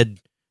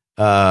speedhead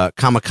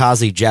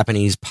kamikaze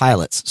Japanese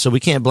pilots. So we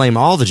can't blame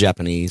all the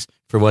Japanese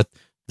for what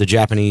the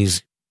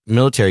Japanese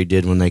military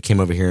did when they came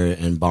over here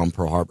and bombed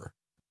Pearl Harbor.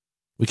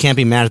 We can't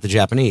be mad at the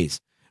Japanese.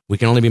 We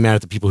can only be mad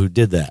at the people who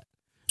did that.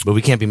 But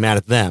we can't be mad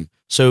at them.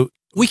 So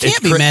we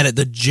can't be mad at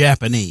the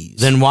Japanese.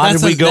 Then why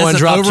did we go and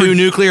drop 2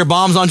 nuclear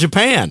bombs on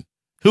Japan?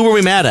 Who were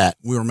we mad at?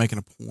 We were making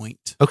a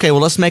point. Okay,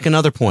 well, let's make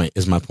another point,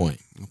 is my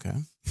point. Okay.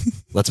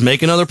 Let's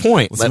make another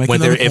point.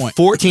 If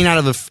 14 out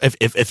of the,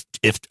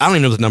 if I don't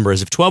even know what the number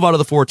is, if 12 out of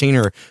the 14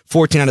 or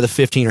 14 out of the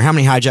 15 or how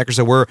many hijackers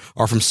there were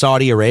are from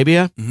Saudi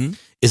Arabia,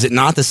 is it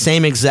not the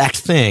same exact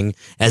thing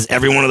as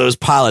every one of those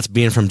pilots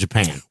being from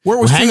Japan?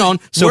 Hang on.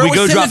 So we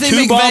go drop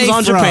 2 bombs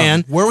on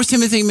Japan. Where was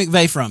Timothy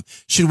McVeigh from?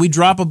 Should we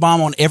drop a bomb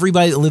on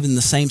everybody that lived in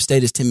the same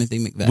state as Timothy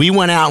McVeigh? We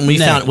went out and we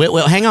found,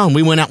 well, hang on.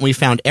 We went out and we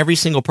found every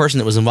single person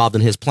that was involved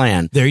in his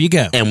plan. There you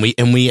go. And we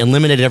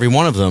eliminated every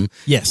one of them.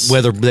 Yes.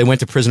 Whether they went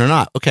to prison or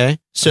not. Okay.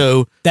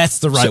 So that's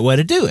the right way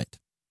to do it.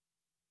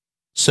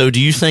 So do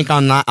you think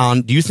on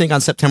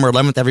September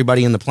 11th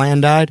everybody in the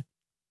plan died?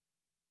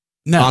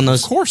 No,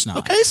 of course not.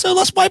 Okay, so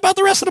let's wipe out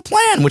the rest of the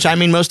plan, which I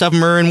mean most of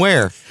them are in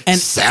where? And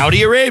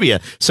Saudi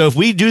Arabia. So if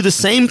we do the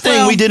same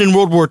thing we did in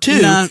World War II,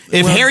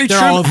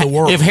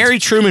 if Harry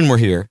Truman were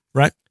here,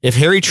 right? If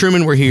Harry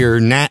Truman were here,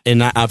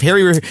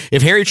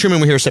 if Harry Truman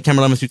were here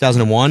September 11th,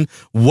 2001,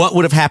 what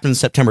would have happened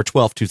September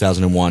 12th,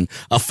 2001?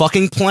 A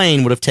fucking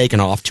plane would have taken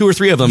off. 2 or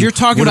 3 of them. You're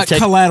talking about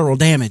collateral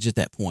damage at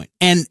that point.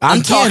 And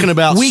I'm talking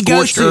about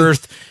scorched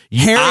earth,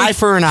 eye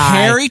for an eye.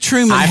 Harry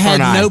Truman had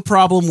no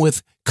problem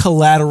with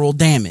collateral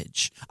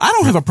damage. I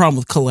don't have a problem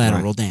with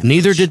collateral damage.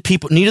 Neither did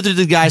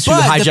the guys who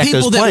hijacked those planes. But the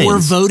people that we're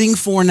voting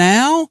for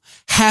now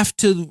have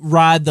to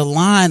ride the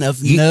line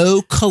of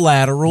no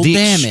collateral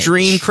damage. The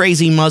extreme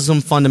crazy Muslim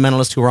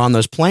fundamentalists who were on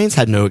those planes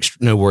had no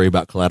worry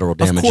about collateral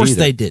damage. Of course either.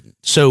 They didn't.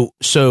 So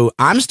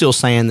I'm still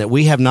saying that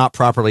we have not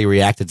properly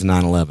reacted to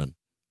 9/11.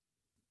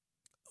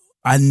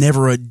 I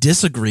never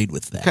disagreed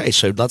with that. Okay,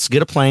 so let's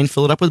get a plane,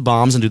 fill it up with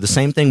bombs, and do the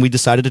same thing we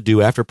decided to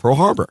do after Pearl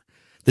Harbor.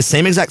 The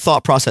same exact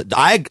thought process.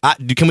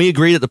 Can we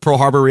agree that the Pearl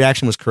Harbor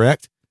reaction was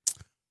correct?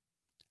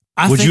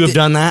 Would you have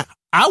done that?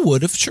 I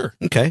would have, sure.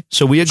 Okay,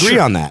 so we agree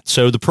on that.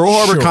 So the Pearl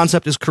Harbor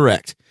concept is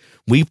correct.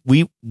 We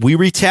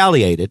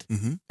retaliated,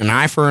 an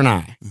eye for an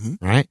eye,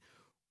 right?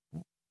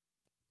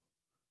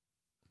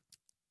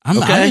 I'm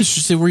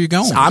interested where you're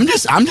going. So I'm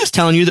just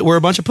telling you that we're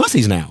a bunch of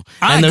pussies now.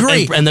 I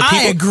agree.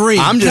 I agree.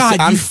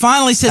 You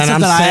finally said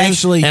something I'm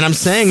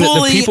saying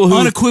that the people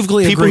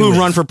who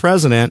run for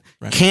president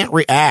right. can't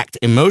react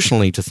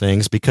emotionally to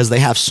things because they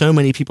have so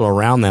many people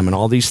around them and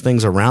all these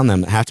things around them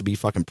that have to be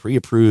fucking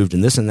pre-approved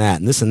and this and that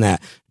and this and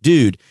that.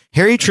 Dude,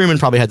 Harry Truman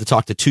probably had to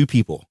talk to 2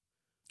 people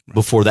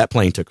before that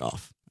plane took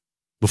off.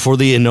 Before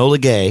the Enola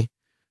Gay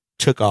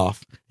took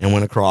off and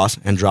went across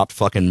and dropped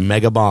fucking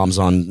mega bombs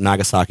on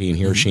Nagasaki and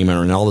Hiroshima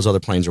and all those other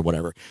planes or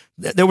whatever.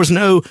 There was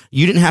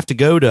you didn't have to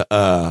go to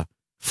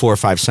 4 or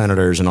 5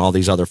 senators and all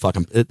these other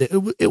fucking,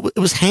 it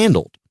was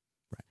handled.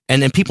 Right.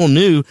 And then people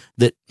knew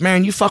that,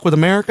 man, you fuck with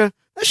America,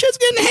 that shit's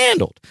getting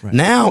handled. Right.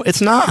 Now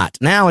it's not.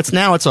 Now it's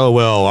oh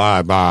well.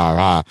 I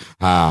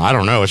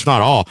don't know. It's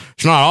not all.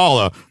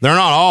 They're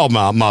not all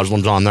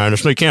Muslims on there.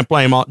 You can't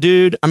blame all.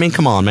 Dude, I mean,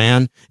 come on,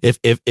 man.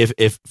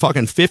 If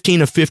fucking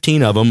 15 of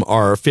 15 of them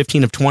or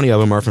 15 of 20 of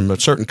them are from a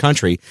certain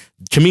country,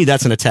 to me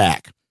that's an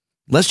attack.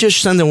 Let's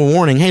just send them a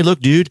warning. Hey, look,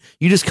 dude,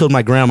 you just killed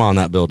my grandma in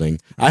that building.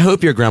 I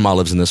hope your grandma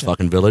lives in this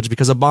fucking village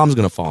because a bomb's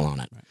gonna fall on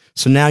it. Right.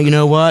 So now you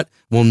know what?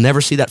 We'll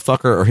never see that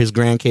fucker or his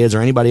grandkids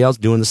or anybody else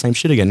doing the same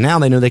shit again. Now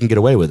they know they can get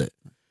away with it.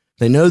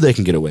 They know they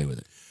can get away with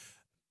it.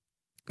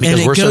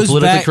 Because we're so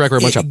politically correct, we're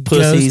a bunch of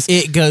pussies.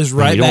 It goes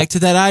right back to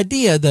that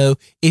idea, though.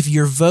 If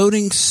you're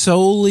voting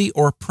solely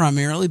or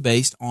primarily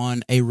based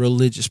on a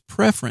religious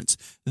preference,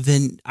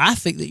 then I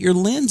think that your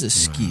lens is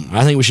skewed.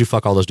 I think we should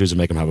fuck all those dudes and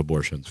make them have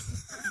abortions.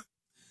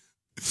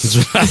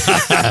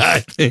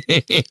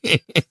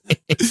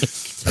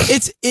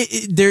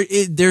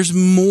 There's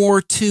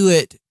more to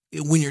it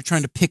when you're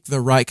trying to pick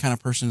the right kind of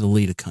person to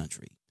lead a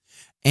country.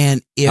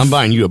 And if I'm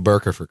buying you a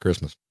burqa for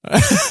Christmas.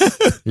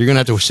 You're going to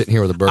have to sit in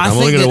here with a burqa. I'm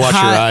only going to watch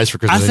your eyes for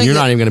Christmas, and you're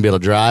not even going to be able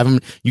to drive them.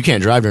 You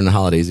can't drive during the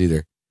holidays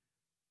either.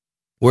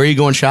 Where are you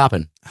going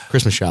shopping?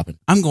 Christmas shopping.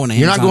 I'm going to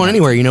You're not going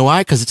anywhere. You know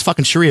why? Because it's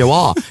fucking Sharia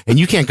law, and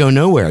you can't go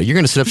nowhere. You're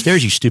going to sit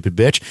upstairs, you stupid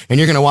bitch, and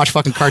you're going to watch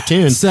fucking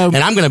cartoons, and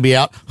I'm going to be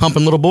out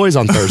humping little boys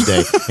on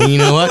Thursday. And you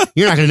know what?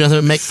 You're not going to do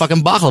nothing but make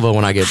fucking baklava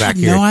when I get back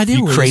here. No idea.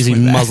 You crazy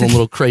Muslim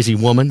little crazy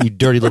woman. You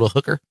dirty little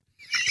hooker.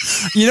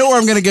 You know where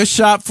I'm going to go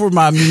shop for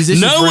my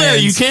musician Nowhere.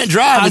 friends? You can't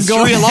drive. It's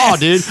Sharia law,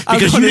 dude.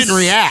 Because you didn't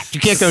react.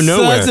 You can't go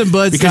nowhere.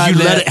 Because you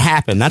let it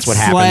happen. That's what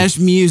happened.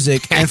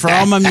 /music. And for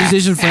all my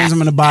musician friends, I'm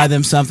going to buy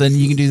them something.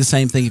 You can do the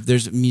same thing if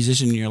there's a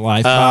musician in your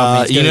life.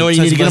 You know what?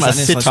 You need to get them a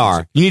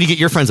sitar. You need to get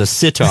your friends a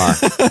sitar.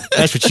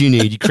 That's what you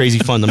need, you crazy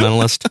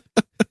fundamentalist.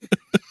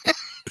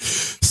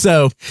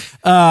 So,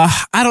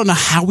 I don't know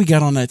how we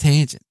got on that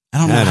tangent.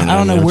 I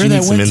don't know where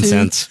that went to.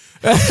 Incense.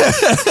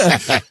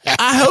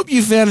 I hope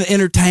you found it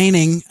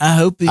entertaining. I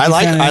hope that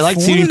I like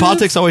seeing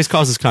politics always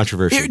causes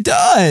controversy. It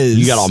does.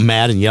 You got all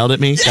mad and yelled at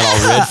me. Got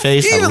all red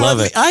faced. I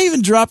love it. I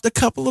even dropped a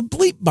couple of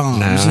bleep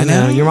bombs. I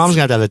know. Your mom's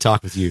gonna have to have a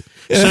talk with you.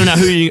 So now,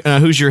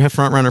 who's your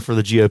front runner for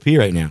the GOP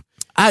right now?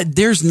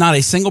 There's not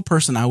a single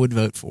person I would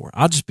vote for.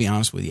 I'll just be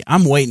honest with you.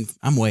 I'm waiting.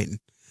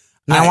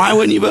 Now, why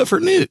wouldn't you vote for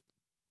Newt?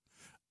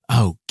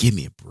 Oh, give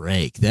me a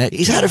break.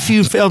 He's had a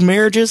few failed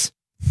marriages.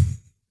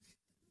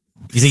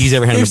 You think he's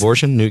ever had an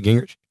abortion, Newt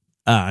Gingrich?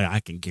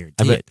 I can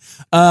guarantee it.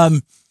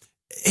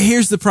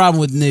 Here's the problem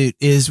with Newt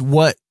is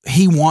what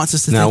he wants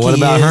us to think. Now, what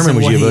about Herman?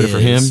 Would you have voted for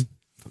him?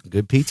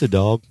 Good pizza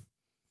dog.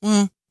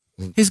 Well,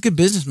 he's a good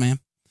businessman.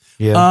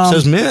 Yeah.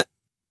 So's Mitt.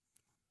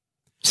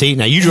 See,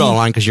 now you draw a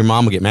line because your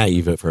mom will get mad at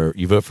you.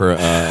 You vote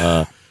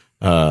for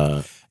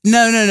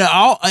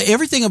No.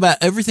 Everything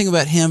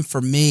about him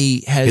for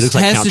me has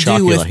to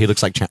do with he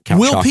looks like Count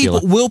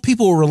Chocula. Will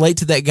people relate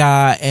to that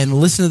guy and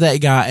listen to that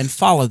guy and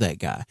follow that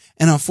guy?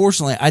 And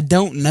unfortunately, I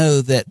don't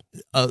know that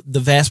the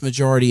vast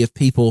majority of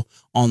people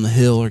on the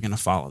Hill are going to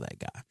follow that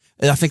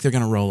guy. I think they're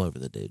going to roll over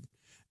the dude,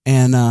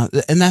 and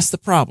that's the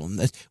problem.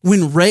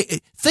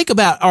 Think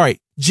about, all right,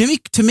 Jimmy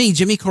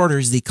Carter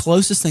is the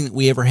closest thing that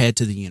we ever had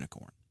to the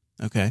unicorn.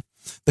 Okay,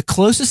 the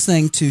closest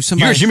thing to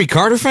somebody. You're a Jimmy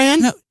Carter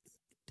fan? No.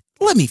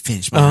 Let me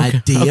finish my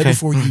idea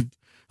before you.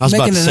 I was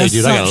about to say,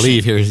 dude, I gotta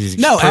leave here.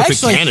 He's a perfect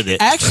candidate.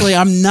 Actually,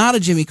 I'm not a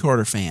Jimmy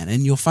Carter fan,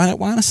 and you'll find out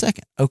why in a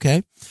second.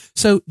 Okay,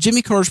 so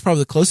Jimmy Carter's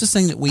probably the closest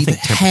thing that we've had.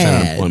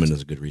 10% unemployment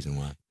is a good reason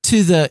why.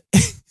 To the,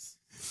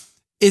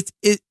 it's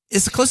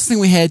the closest thing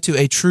we had to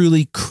a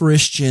truly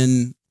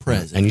Christian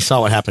president. And you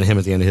saw what happened to him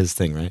at the end of his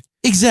thing, right?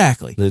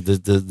 Exactly. With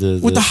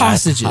the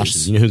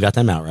hostages. You know who got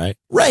them out, right?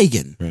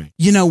 Reagan. Right.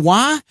 You know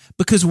why?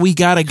 Because we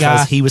got a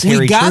guy. He was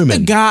Harry Truman. We got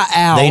the guy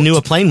out. They knew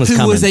a plane was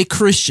coming. Who was a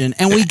Christian,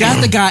 and we got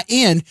the guy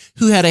in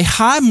who had a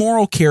high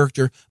moral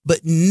character,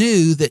 but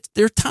knew that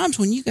there are times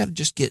when you got to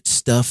just get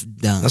stuff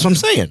done. That's what I'm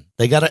saying.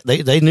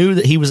 They knew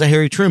that he was a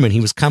Harry Truman.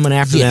 He was coming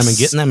after them and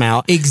getting them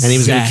out, exactly. And he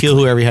was going to kill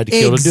whoever he had to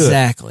kill to do it.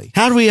 Exactly.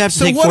 How do we have to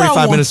take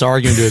 45 minutes to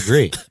argue and to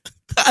agree?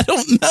 I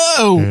don't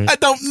know. I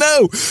don't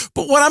know.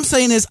 But what I'm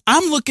saying is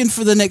I'm looking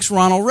for the next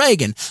Ronald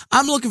Reagan.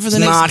 I'm looking for the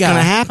next guy. It's not going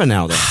to happen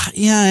now, though.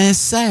 Yeah, it's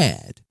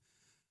sad.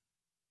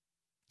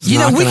 We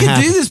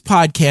could do this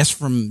podcast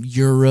from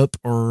Europe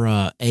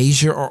or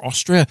Asia or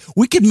Australia.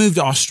 We could move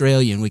to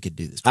Australia and we could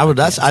do this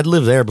podcast. I'd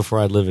live there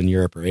before I'd live in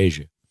Europe or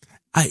Asia.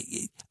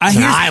 It's an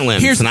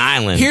island.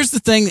 Here's the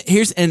thing.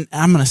 And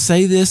I'm going to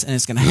say this, and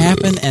it's going to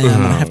happen, and I'm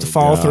going to have to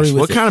follow through with it.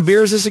 What kind of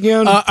beer is this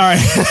again? All right.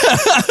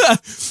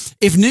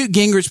 If Newt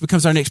Gingrich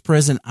becomes our next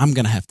president, I'm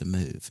going to have to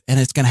move, and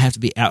it's going to have to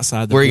be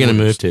outside the. Where are you going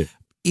to move to?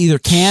 Either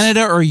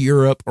Canada or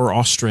Europe or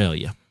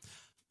Australia.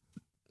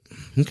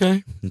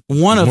 Okay.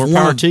 More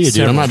power to you,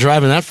 dude. I'm not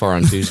driving that far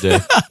on Tuesday.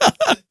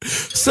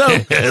 So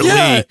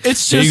yeah,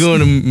 it's just. Are you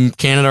going to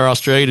Canada or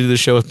Australia to do the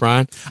show with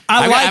Brian?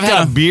 I've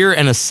had a beer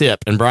and a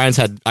sip, and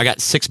I got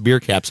 6 beer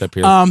caps up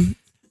here.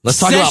 Let's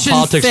talk about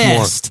politics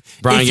more.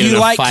 Brian,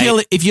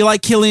 if you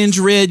like Killian's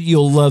Red,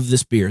 you'll love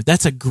this beer.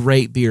 That's a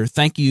great beer.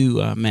 Thank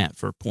you, Matt,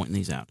 for pointing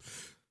these out.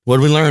 What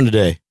did we learn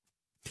today?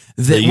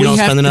 That you don't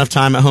spend enough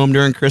time at home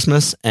during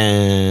Christmas,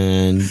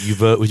 and you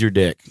vote with your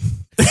dick.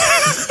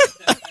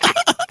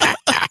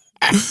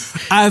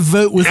 I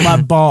vote with my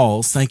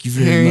balls. Thank you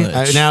very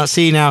much. Now,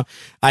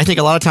 I think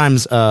a lot of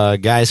times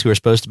guys who are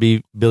supposed to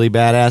be Billy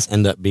Badass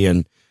end up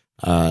being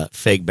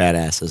fake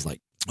badasses,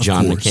 like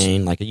John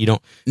McCain. Like you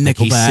don't Nickelback.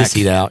 He's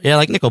sissied out. Yeah,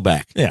 like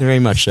Nickelback. Yeah, very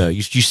much so.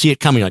 You see it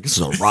coming, like this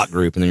is a rock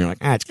group, and then you're like,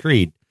 it's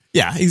Creed.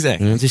 Yeah,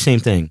 exactly. It's the same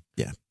thing.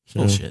 Yeah,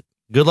 bullshit.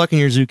 Good luck in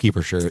your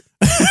zookeeper shirt.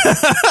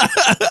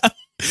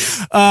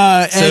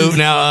 So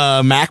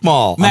now Mac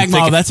Mall.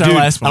 That's our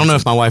last one. I don't know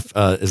if my wife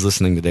is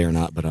listening today or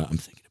not, but I'm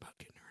thinking about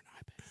getting her an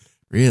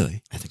iPad.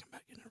 Really? I think I'm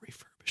about getting a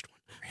refurbished one.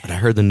 Really? But I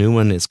heard the new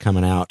one is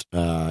coming out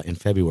in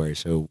February,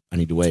 so I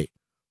need to wait.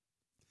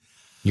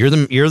 You're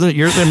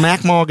the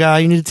Mac Mall guy.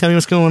 You need to tell me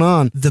what's going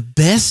on. The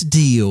best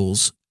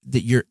deals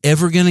that you're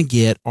ever going to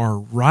get are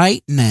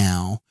right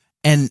now.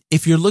 And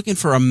if you're looking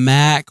for a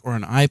Mac or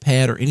an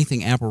iPad or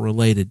anything Apple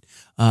related,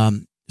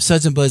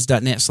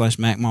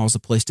 sudsandbuds.net/MacMall is the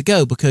place to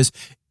go, because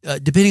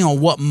depending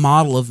on what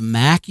model of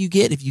Mac you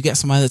get, if you got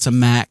somebody that's a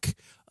Mac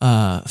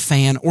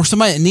fan, or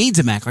somebody that needs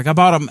a Mac. Like I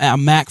bought a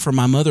Mac for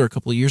my mother a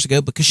couple of years ago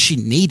because she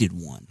needed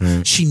one.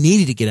 She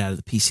needed to get out of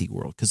the PC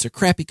world because they're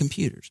crappy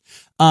computers.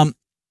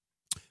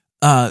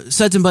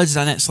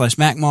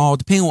 Sudsandbuds.net/MacMall.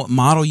 Depending on what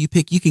model you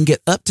pick, you can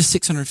get up to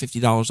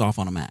 $650 off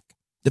on a Mac,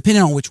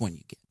 depending on which one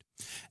you get.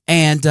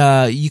 And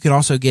you can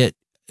also get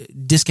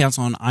discounts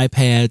on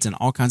iPads and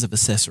all kinds of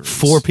accessories.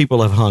 4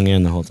 people have hung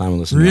in the whole time and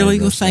listened. Really?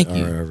 Well, thank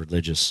you. Are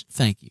religious.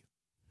 Thank you.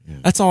 Yeah.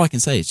 That's all I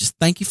can say is just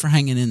thank you for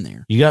hanging in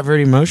there. You got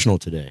very emotional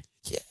today.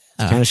 Yeah.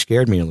 It kind of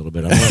scared me a little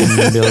bit. I don't know if I'm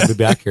going to be able to be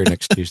back here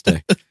next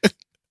Tuesday.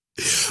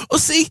 Well,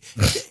 see,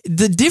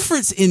 the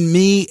difference in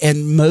me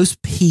and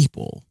most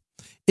people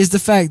is the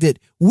fact that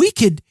we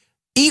could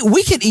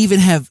even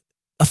have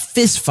a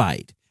fist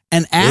fight.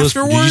 And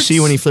afterwards, did you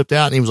see when he flipped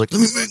out and he was like, "Let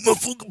me make my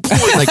fucking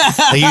point"? Like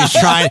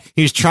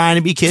he was trying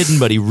to be kidding,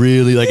 but he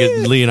really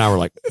Lee and I were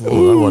like,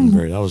 "Oh, that wasn't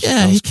very." That was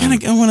he kind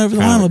of went over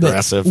the line a little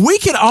aggressive. bit. We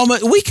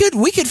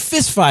could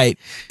fist fight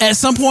at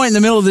some point in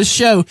the middle of this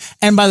show,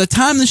 and by the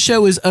time the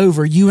show is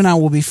over, you and I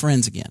will be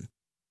friends again.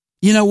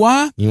 You know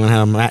why? You want to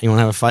have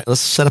a fight? Let's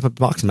set up a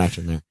boxing match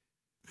in there.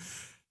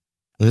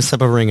 Let's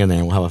set up a ring in there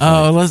and we'll have a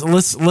fight. Oh,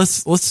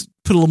 let's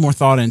put a little more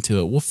thought into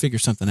it. We'll figure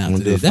something out. We'll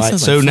do a fight.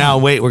 So now,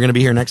 wait, we're going to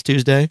be here next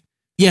Tuesday?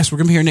 Yes, we're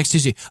going to be here next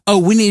Tuesday. Oh,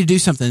 we need to do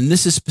something. And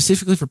this is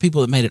specifically for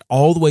people that made it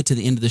all the way to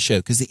the end of the show,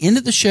 because the end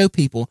of the show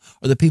people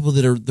are the people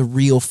that are the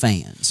real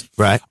fans.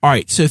 Right. All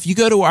right. So if you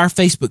go to our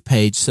Facebook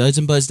page,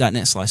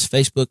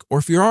 sudsandbuds.net/Facebook, or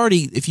if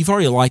you've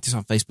already liked us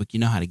on Facebook, you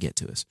know how to get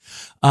to us.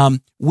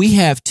 We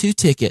have 2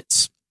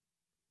 tickets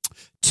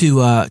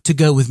to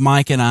go with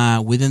Mike and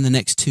I within the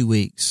next 2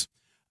 weeks.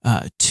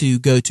 To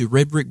go to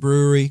Red Brick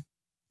Brewery. I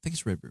think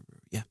it's Red Brick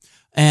Brewery, yeah.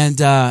 And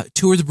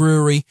tour the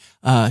brewery,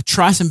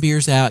 try some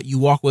beers out. You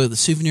walk away with a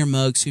souvenir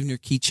mug, souvenir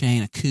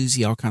keychain, a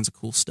koozie, all kinds of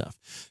cool stuff.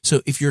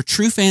 So if you're a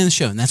true fan of the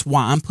show, and that's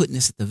why I'm putting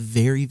this at the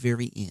very,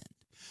 very end.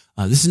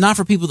 This is not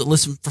for people that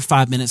listen for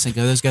 5 minutes and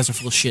go, those guys are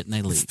full of shit, and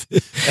they leave.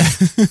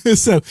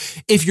 So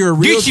if you're a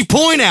real... Get your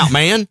point out,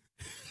 man.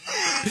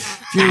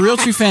 If you're a real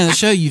true fan of the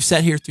show, you've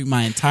sat here through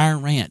my entire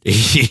rant.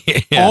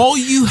 Yeah. All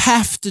you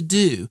have to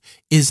do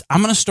is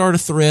I'm going to start a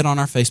thread on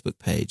our Facebook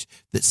page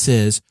that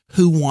says,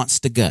 "Who wants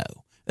to go?"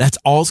 That's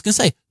all it's going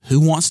to say. Who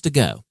wants to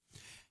go?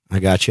 I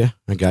got you.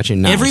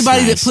 Nice,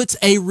 Everybody nice. that puts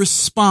a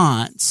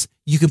response,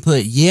 you can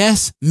put,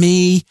 yes,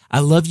 me, I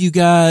love you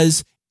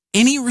guys.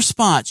 Any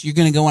response, you're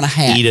going to go in a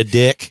hat. Eat a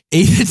dick.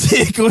 Eat a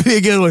dick would be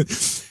a good one.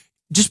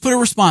 Just put a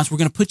response. We're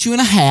going to put you in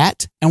a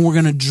hat, and we're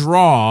going to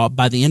draw.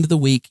 By the end of the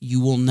week,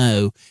 you will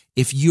know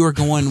if you are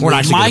going We're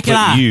with not Mike going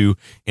and to I. put you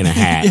in a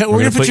hat. Yeah, we're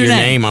going to put put your your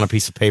name name on a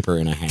piece of paper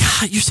in a hat.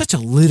 God, you're such a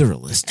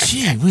literalist.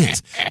 Gee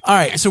whiz. All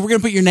right, so we're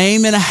going to put your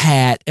name in a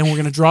hat, and we're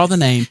going to draw the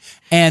name,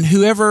 and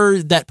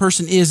whoever that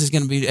person is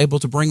going to be able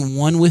to bring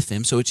one with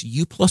them. So it's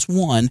you plus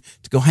one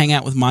to go hang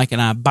out with Mike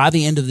and I by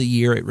the end of the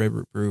year at Red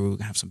Brick Brewery. We're going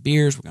to have some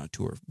beers. We're going to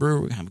tour a brewery.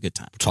 We're going to have a good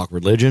time. Talk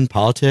religion,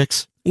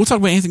 politics. We'll talk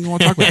about anything you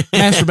want to talk about.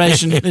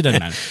 Masturbation. It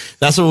doesn't matter.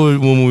 That's what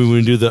when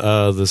we do the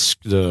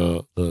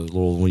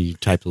little, when you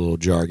type the little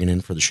jargon in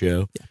for the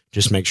show,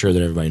 just make sure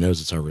that everybody knows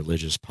it's our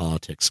religious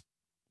politics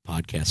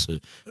podcast. So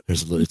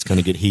it's going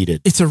to get heated.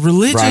 It's a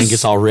religious. Brian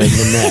gets all red in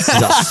the neck.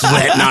 He's all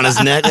sweating on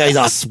his neck. He's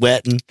all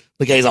sweating.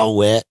 Look, he's all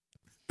wet.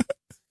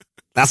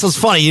 That's what's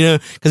funny,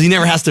 because he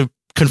never has to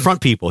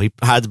confront people. He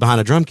hides behind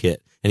a drum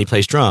kit and he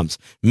plays drums.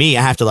 Me,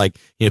 I have to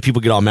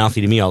people get all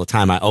mouthy to me all the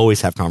time. I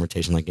always have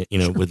conversation with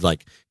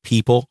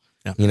people.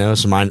 Yeah.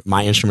 So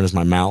my instrument is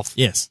my mouth.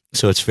 Yes.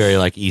 So it's very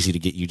easy to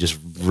get you just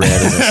red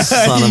as a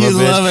son of a bitch.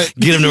 Love it.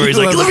 Get him to where he's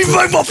like, let me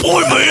make my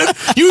point, man.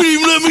 You didn't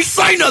even let me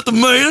say nothing,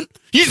 man.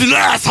 You're an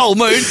asshole,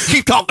 man.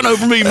 Keep talking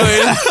over me, man.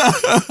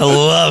 I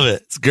love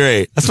it. It's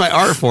great. That's my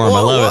art form. I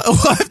love it.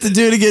 We'll have to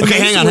do it again. Okay,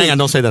 hang on.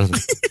 Don't say that.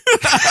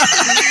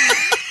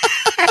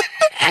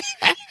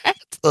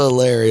 It's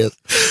hilarious.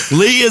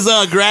 Lee is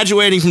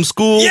graduating from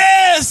school.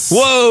 Yes.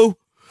 Whoa.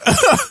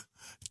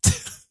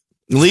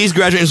 Lee's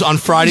graduating on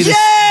Friday,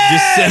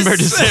 December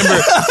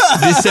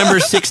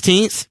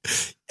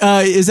 16th.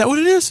 Is that what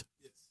it is?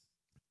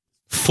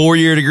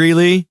 4-year degree,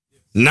 Lee?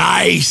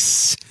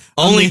 Nice.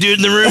 Only dude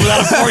in the room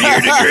without a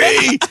 4-year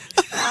degree.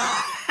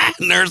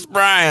 Nurse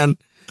Brian.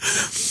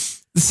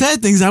 The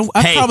sad thing is I've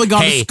probably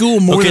gone to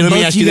school more than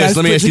both you guys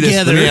put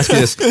together.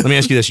 Let me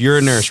ask you this. You're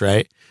a nurse,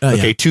 right?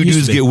 Okay, yeah. two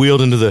dudes get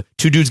reeled into the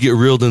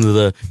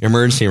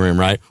emergency room,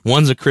 right?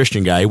 One's a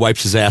Christian guy. He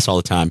wipes his ass all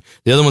the time.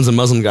 The other one's a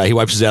Muslim guy. He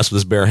wipes his ass with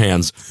his bare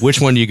hands.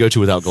 Which one do you go to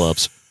without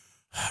gloves?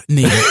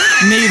 Neither.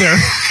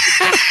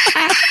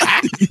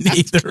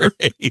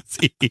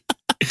 Crazy. It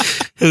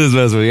is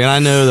messing with you. And I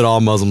know that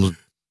all Muslims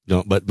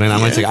don't, but man, I'm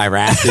going to say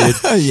Iraq did.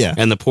 Yeah.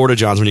 And the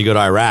porta-johns, when you go to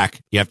Iraq,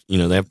 they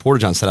have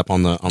porta-johns set up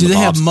on the Do they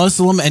bobs. have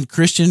Muslim and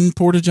Christian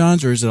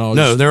porta-johns, or is it all?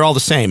 No, they're all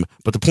the same.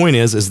 But the point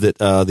is that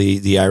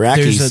the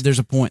Iraqis, there's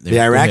a point there. The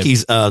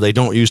Iraqis, they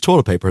don't use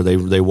toilet paper.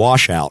 They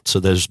wash out. So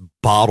there's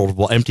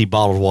empty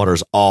bottled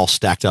waters all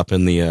stacked up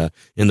in the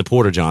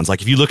porta johns.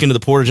 Like if you look into the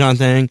porta john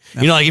thing,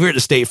 you know, like if you're at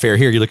the state fair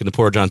here, you look at the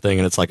porta john thing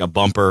and it's like a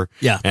bumper,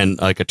 and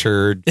like a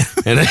turd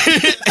and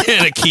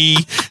a key,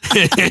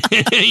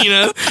 you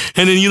know,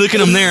 and then you look at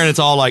them there and it's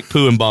all like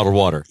poo and bottled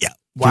water. Yeah,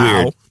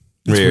 wow,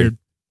 weird.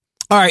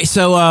 All right,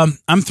 so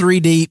I'm 3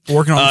 deep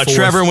working on.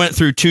 Trevor went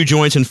through 2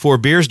 joints and 4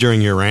 beers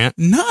during your rant.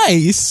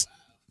 Nice.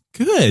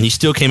 Good. And he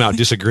still came out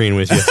disagreeing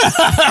with you.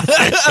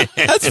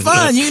 That's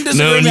fine. You can disagree.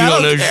 No, you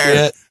don't know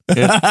shit.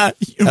 Yeah.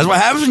 That's what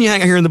happens when you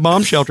hang out here in the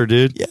bomb shelter,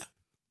 dude. Yeah.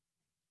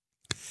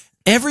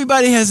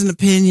 Everybody has an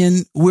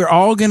opinion. We're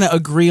all going to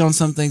agree on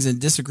some things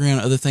and disagree on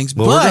other things.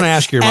 Well, we're going to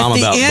ask your mom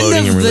about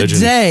voting and religion. At the end of the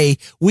day,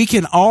 we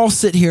can all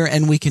sit here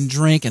and we can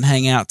drink and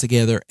hang out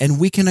together, and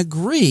we can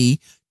agree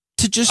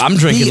to just. I'm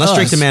drinking. Let's us.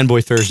 drink the Man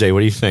Boy Thursday. What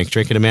do you think?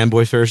 Drinking a Man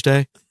Boy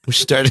Thursday? We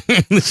started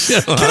the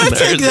show. Can I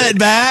take that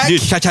back?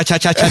 Dude, cha cha cha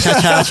cha cha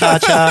cha cha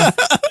cha.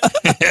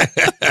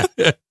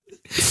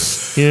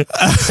 Yeah.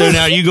 So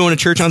now, are you going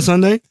to church on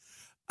Sunday?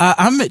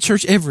 I'm at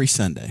church every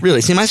Sunday. Really?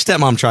 See, my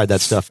stepmom tried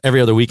that stuff.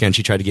 Every other weekend,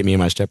 she tried to get me and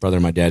my stepbrother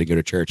and my dad to go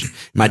to church.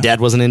 My dad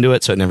wasn't into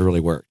it, so it never really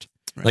worked.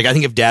 Right. Like, I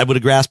think if dad would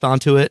have grasped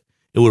onto it,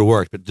 it would have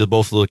worked. But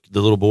both the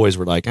little boys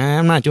were like,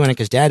 I'm not doing it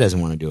because dad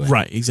doesn't want to do it.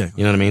 Right, exactly.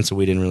 You know what I mean? So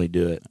we didn't really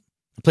do it.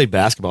 I played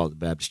basketball at the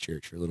Baptist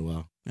church for a little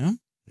while. Yeah?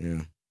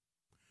 Yeah.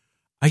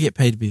 I get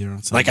paid to be there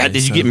on Sunday. Like,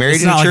 did you get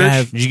married in a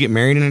church? Did you get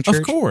married in a church?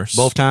 Of course.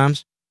 Both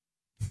times?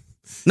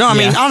 No, I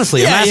mean,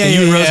 honestly, I'm asking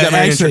you and Rose got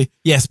married in church.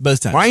 Yes,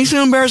 both times. Why are you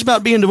so embarrassed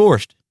about being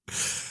divorced?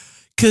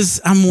 Because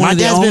I'm one of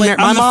the only.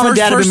 My mom and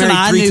dad have been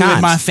married 3 times.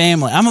 In my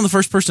family. I'm the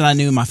first person I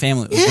knew in my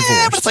family that was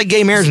divorced. But it's like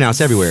gay marriage now.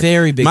 It's everywhere.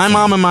 Very big. My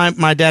mom and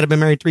my dad have been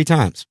married 3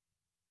 times.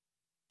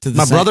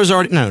 My brother's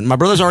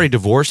already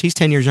divorced. He's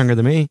 10 years younger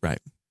than me. Right.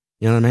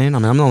 You know what I mean?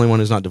 I'm the only one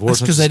who's not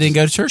divorced. That's because they didn't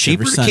go to church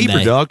every Sunday. Cheaper to keep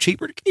her, dog.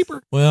 Cheaper to keep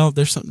her. Well,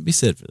 there's something to be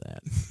said for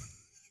that.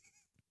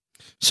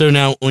 So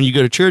now, when you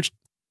go to church,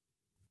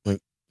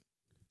 like,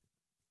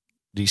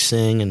 do you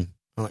sing and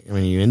are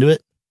you into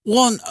it?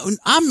 Well,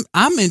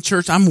 I'm in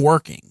church. I'm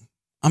working.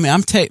 I mean,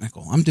 I'm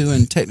technical. I'm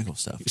doing technical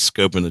stuff. You're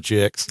scoping the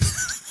chicks.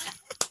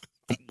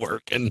 I'm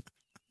working.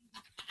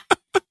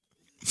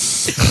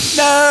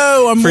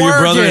 No, I'm for working. Your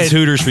brother, it's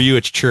Hooters. For you,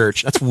 it's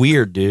church. That's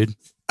weird, dude.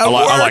 I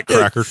like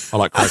crackers. I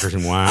like crackers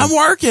and wine. I'm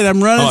working.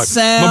 I'm running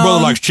sound. My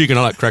brother likes chicken.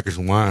 I like crackers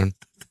and wine.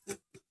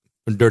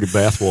 And dirty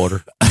bath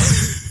water.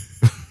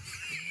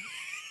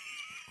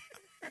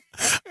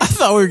 I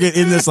thought we were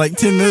getting in this like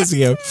 10 minutes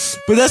ago.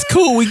 But that's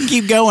cool. We can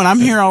keep going. I'm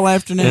here all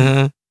afternoon.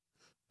 Uh-huh.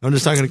 I'm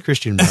just talking to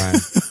Christian Brian.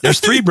 There's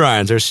 3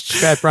 Brians. There's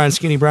Fat Brian,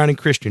 Skinny Brian, and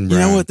Christian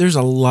Brian. You know what? There's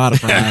a lot of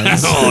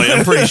Brians. Oh, yeah,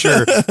 I'm pretty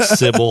sure.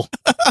 Sybil.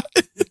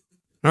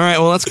 All right,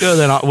 well, let's go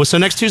then. So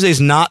next Tuesday is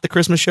not the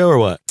Christmas show or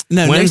what?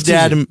 No, when's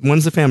Dad?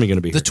 When's the family going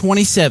to be here? The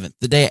 27th,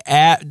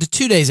 the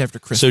 2 days after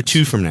Christmas. So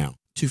 2 from now.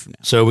 2 from now.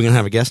 So are we going to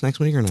have a guest next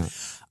week or not?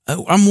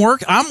 I'm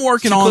working on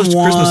close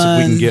one. To Christmas if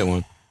we can get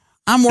one.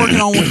 I'm working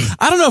on one.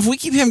 I don't know if we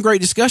keep having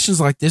great discussions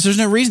like this. There's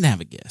no reason to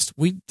have a guest.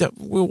 We've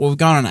gone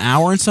an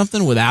hour and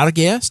something without a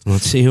guest.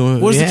 Let's see who.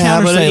 What does the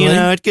counter say?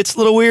 It gets a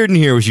little weird in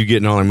here with you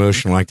getting all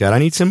emotional like that. I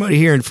need somebody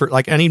here, and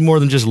I need more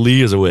than just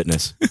Lee as a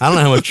witness. I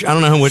don't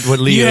know what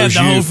Lee you owes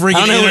have the you. whole freaking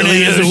I don't know what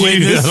Lee as a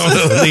witness. I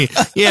don't know Lee.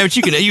 Yeah, but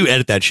you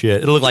edit that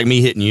shit. It'll look like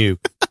me hitting you.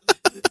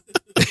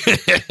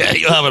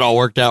 You'll have it all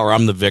worked out, or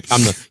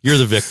you're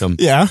the victim.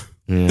 Yeah.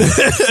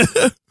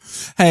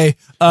 Hey,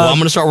 well, I'm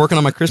going to start working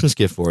on my Christmas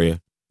gift for you.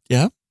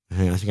 Yeah.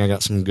 I think I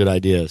got some good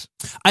ideas.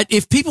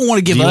 If people want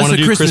to give us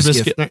a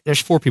Christmas gift, there's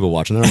 4 people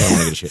watching. They're not going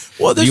to get a shit.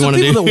 Well, there's some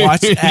people that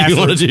watch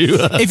afterwards.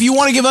 If you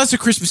want to give us a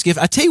Christmas gift,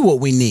 I tell you what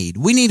we need.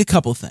 We need a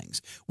couple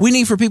things. We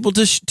need for people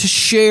to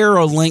share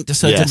a link to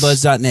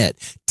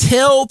sudsandbuds.net.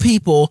 Tell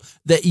people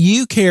that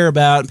you care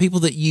about, people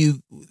that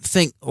you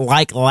think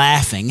like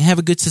laughing, have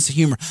a good sense of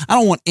humor. I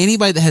don't want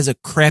anybody that has a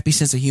crappy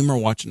sense of humor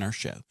watching our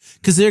show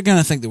because they're going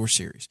to think that we're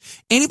serious.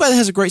 Anybody that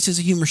has a great sense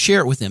of humor,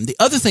 share it with them. The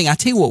other thing, I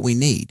tell you what we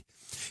need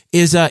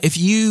is if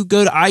you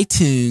go to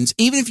iTunes,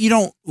 even if you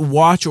don't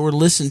watch or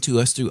listen to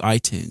us through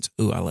iTunes.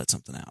 Ooh, I let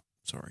something out.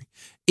 Sorry.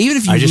 Even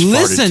if you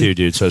farted too,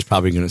 dude, so it's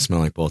probably going to smell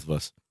like both of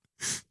us.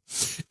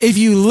 If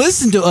you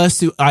listen to us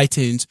through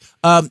iTunes,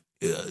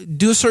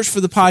 do a search for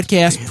the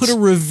podcast, put a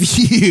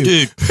review.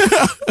 Dude.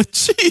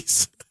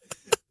 Jeez.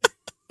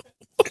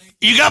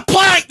 You got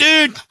planked,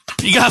 dude.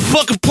 You got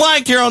fucking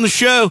planked here on the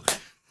show.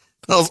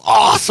 That was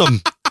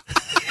awesome.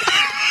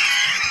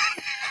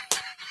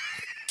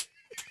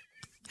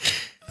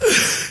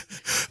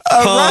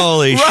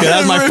 Holy shit.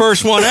 That was my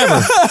first one ever.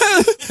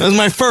 That was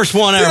my first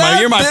one ever.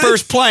 You're my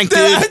first plank, dude.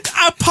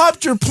 I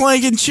popped your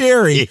plank and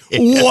cherry.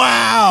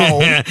 Wow.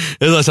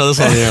 This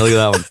one here. Look at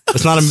that one.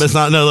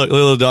 Look at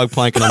the dog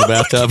planking on the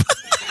bathtub.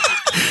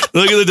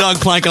 Look at the dog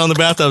planking on the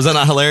bathtub. Is that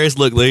not hilarious?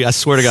 Look, Lee, I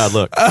swear to God,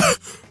 look.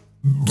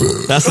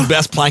 That's the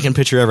best planking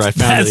picture ever. I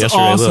found it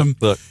yesterday. Awesome.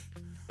 Look.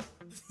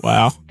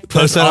 Wow.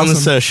 Post that on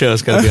the show.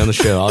 It's got to be on the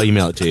show. I'll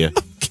email it to you.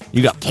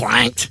 You got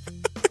planked.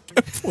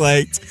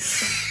 Planked.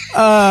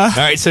 All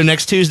right, so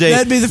next Tuesday.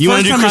 That'd be the you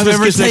wanna first do time I've Christmas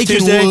ever gifts taken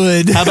next Tuesday?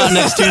 wood. How about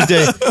next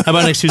Tuesday? How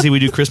about next Tuesday we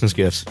do Christmas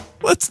gifts?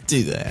 Let's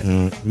do that.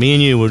 Me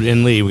and you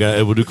and Lee,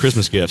 we'll do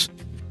Christmas gifts.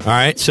 All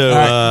right,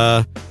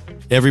 so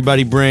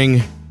everybody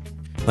bring,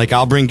 like,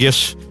 I'll bring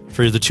gifts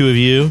for the two of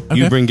you. Okay.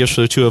 You bring gifts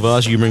for the two of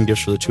us. You bring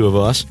gifts for the two of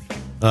us.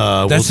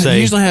 We'll That's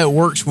say usually how it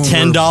works. When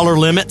 $10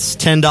 limits.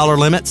 $10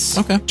 limits.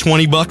 Okay.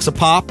 $20 a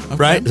pop. Okay.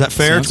 Right? Is that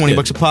fair? Sounds 20 good.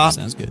 bucks a pop.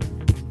 Sounds good.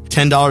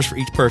 $10 for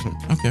each person.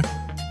 Okay.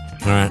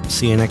 All right.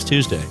 See you next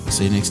Tuesday.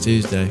 See you next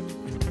Tuesday.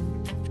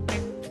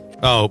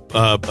 Oh,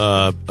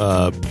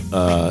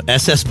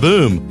 SS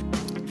Boom.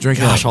 Drink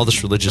Gosh, up. all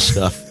this religious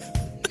stuff.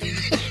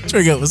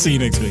 Drink up. We'll see you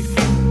next week.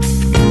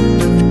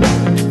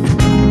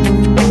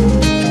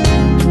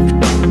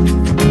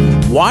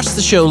 Watch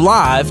the show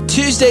live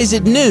Tuesdays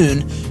at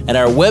noon at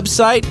our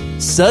website,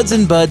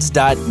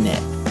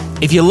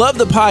 sudsandbuds.net. If you love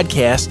the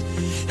podcast,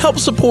 help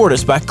support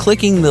us by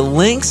clicking the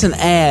links and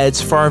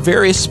ads for our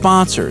various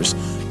sponsors.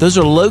 Those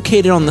are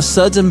located on the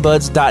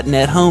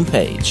sudsandbuds.net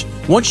homepage.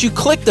 Once you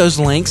click those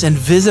links and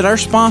visit our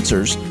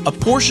sponsors, a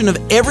portion of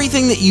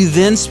everything that you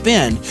then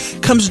spend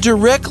comes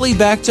directly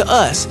back to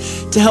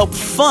us to help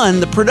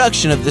fund the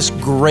production of this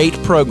great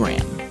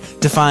program.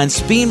 To find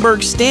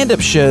Spienberg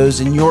stand-up shows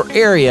in your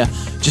area,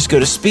 just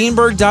go to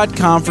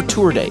Spienberg.com for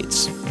tour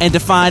dates. And to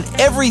find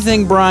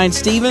everything Brian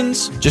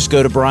Stevens, just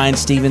go to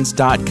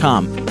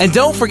BrianStevens.com. And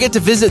don't forget to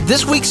visit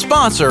this week's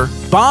sponsor,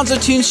 Bonzo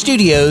Tune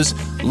Studios,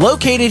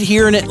 located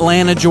here in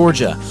Atlanta,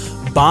 Georgia.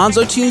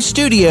 Bonzo Tune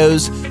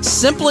Studios,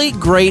 simply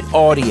great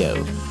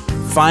audio.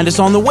 Find us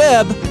on the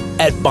web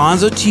at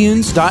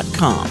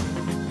bonzotunes.com.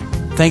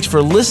 Thanks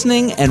for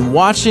listening and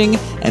watching,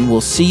 and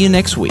we'll see you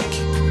next week.